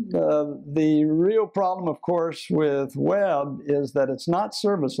of it. The real problem, of course, with Webb is that it's not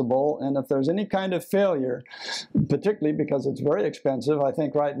serviceable, and if there's any kind of failure, particularly because it's very expensive, I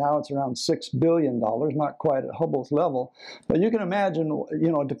think right now it's around $6 billion, not quite at Hubble's level, but you can imagine,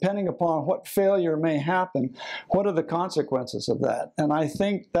 you know, depending upon what failure may happen, what are the consequences of that? And I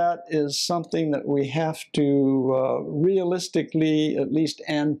think that is something that we have to realistically at least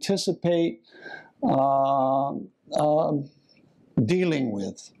anticipate dealing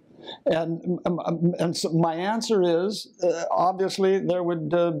with. And so my answer is, obviously, there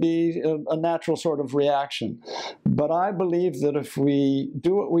would be a natural sort of reaction. But I believe that if we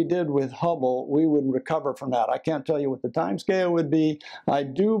do what we did with Hubble, we would recover from that. I can't tell you what the time scale would be. I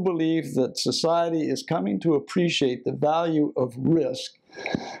do believe that society is coming to appreciate the value of risk.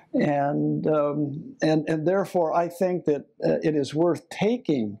 And therefore, I think that it is worth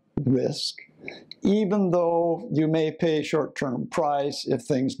taking risk, even though you may pay a short-term price if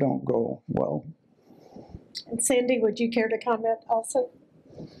things don't go well. And Sandy, would you care to comment also?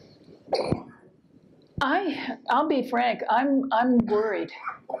 I'll be frank, I'm worried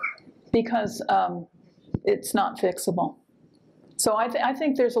because it's not fixable. So I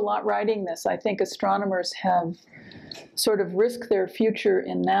think there's a lot riding this. I think astronomers have sort of risked their future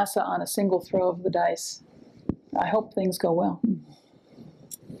in NASA on a single throw of the dice. I hope things go well.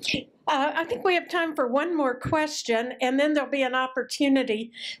 I think we have time for one more question, and then there'll be an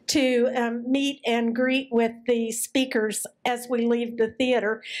opportunity to meet and greet with the speakers as we leave the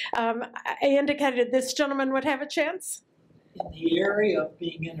theater. I indicated this gentleman would have a chance. In the area of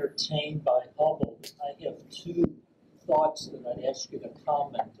being entertained by Hubble, I have two thoughts that I'd ask you to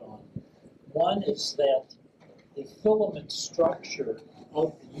comment on. One is that the filament structure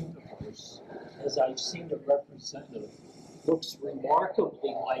of the universe, as I've seen it represented, looks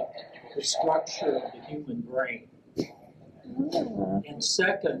remarkably like the structure of the human brain. And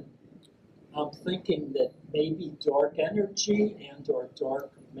second, I'm thinking that maybe dark energy and or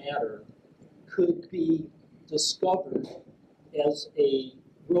dark matter could be discovered as a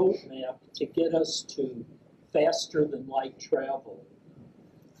roadmap to get us to faster than light travel.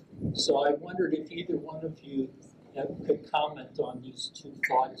 So I wondered if either one of you could comment on these two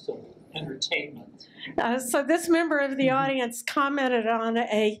thoughts of entertainment. So this member of the audience commented on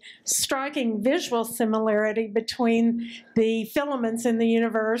a striking visual similarity between the filaments in the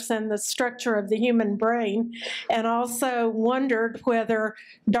universe and the structure of the human brain, and also wondered whether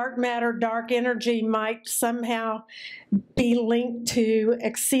dark matter, dark energy might somehow be linked to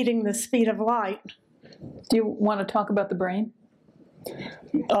exceeding the speed of light. Do you want to talk about the brain?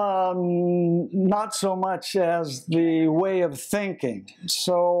 Not so much as the way of thinking.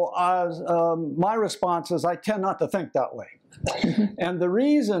 So my response is I tend not to think that way. And the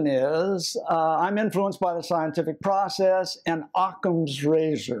reason is I'm influenced by the scientific process and Occam's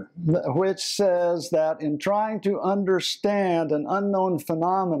razor, which says that in trying to understand an unknown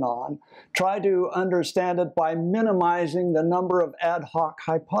phenomenon, try to understand it by minimizing the number of ad hoc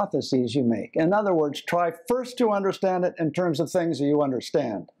hypotheses you make. In other words, try first to understand it in terms of things that you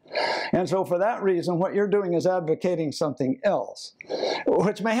understand. And so for that reason, what you're doing is advocating something else,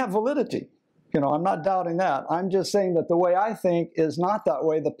 which may have validity. I'm not doubting that. I'm just saying that the way I think is not that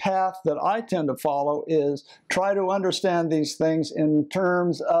way. The path that I tend to follow is try to understand these things in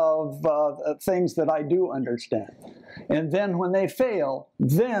terms of things that I do understand. And then when they fail,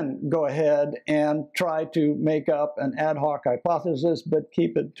 then go ahead and try to make up an ad hoc hypothesis, but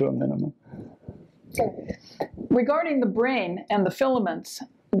keep it to a minimum. Regarding the brain and the filaments,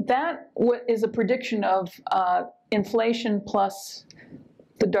 that is a prediction of inflation plus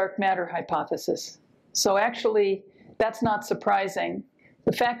the dark matter hypothesis. So actually, that's not surprising.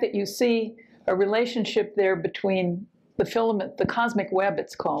 The fact that you see a relationship there between the filament, the cosmic web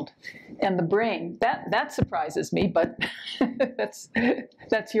it's called, and the brain, that surprises me, but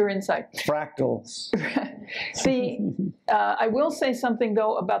that's your insight. Fractals. I will say something,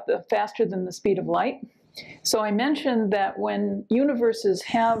 though, about the faster than the speed of light. So I mentioned that when universes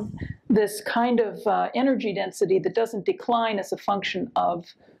have this kind of energy density that doesn't decline as a function of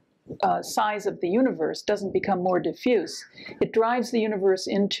size of the universe, doesn't become more diffuse, it drives the universe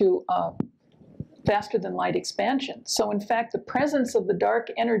into faster than light expansion. So in fact, the presence of the dark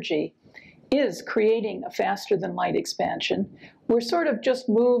energy is creating a faster than light expansion. We're sort of just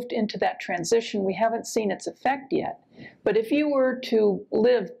moved into that transition. We haven't seen its effect yet. But if you were to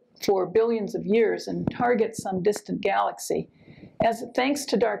live for billions of years and target some distant galaxy, thanks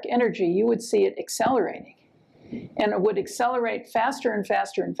to dark energy, you would see it accelerating. And it would accelerate faster and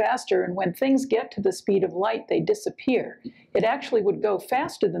faster and faster, and when things get to the speed of light, they disappear. It actually would go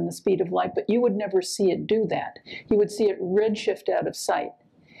faster than the speed of light, but you would never see it do that. You would see it redshift out of sight.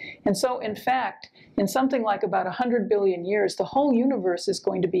 And so, in fact, in something like about 100 billion years, the whole universe is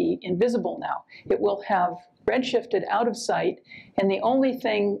going to be invisible now. It will have redshifted out of sight, and the only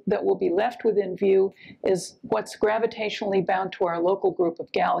thing that will be left within view is what's gravitationally bound to our local group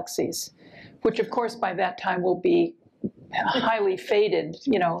of galaxies, which of course by that time will be highly faded,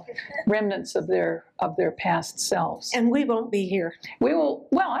 remnants of their past selves. And we won't be here. We will.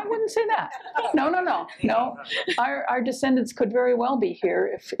 Well, I wouldn't say that. No. Our descendants could very well be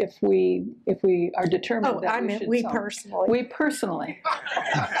here if we are determined that I meant we personally. We personally.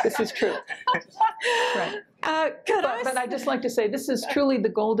 This is true. Right. But I'd just like to say this is truly the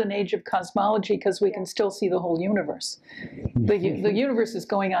golden age of cosmology, because we can still see the whole universe. The universe is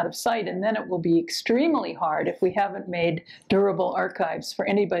going out of sight, and then it will be extremely hard if we haven't made durable archives for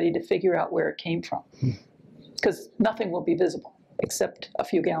anybody to figure out where it came from, because nothing will be visible except a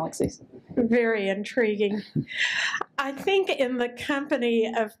few galaxies. Very intriguing. I think in the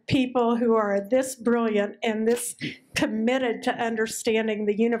company of people who are this brilliant and this committed to understanding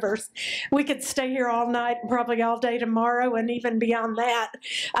the universe, we could stay here all night and probably all day tomorrow and even beyond that,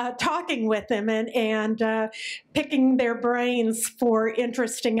 talking with them and picking their brains for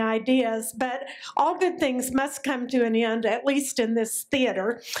interesting ideas. But all good things must come to an end, at least in this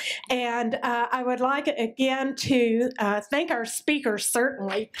theater. And I would like again to thank our speakers,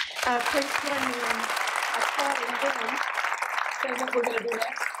 certainly. Please join me in applauding them. So what we're going to do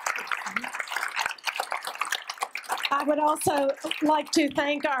next? I would also like to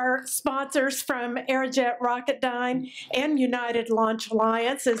thank our sponsors from Aerojet Rocketdyne and United Launch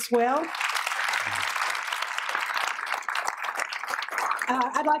Alliance as well.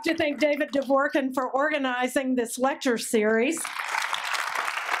 I'd like to thank David Dvorkin for organizing this lecture series.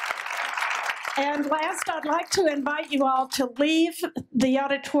 And last, I'd like to invite you all to leave the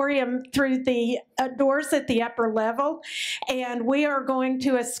auditorium through the doors at the upper level, and we are going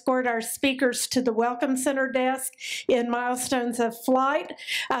to escort our speakers to the Welcome Center desk in Milestones of Flight.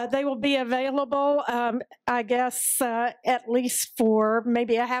 They will be available, I guess, at least for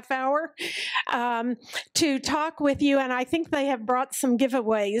maybe a half hour to talk with you, and I think they have brought some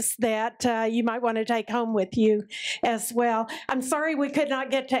giveaways that you might want to take home with you as well. I'm sorry we could not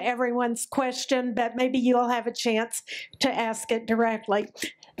get to everyone's question, but maybe you'll have a chance to ask it directly.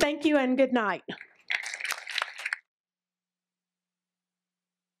 Thank you and good night.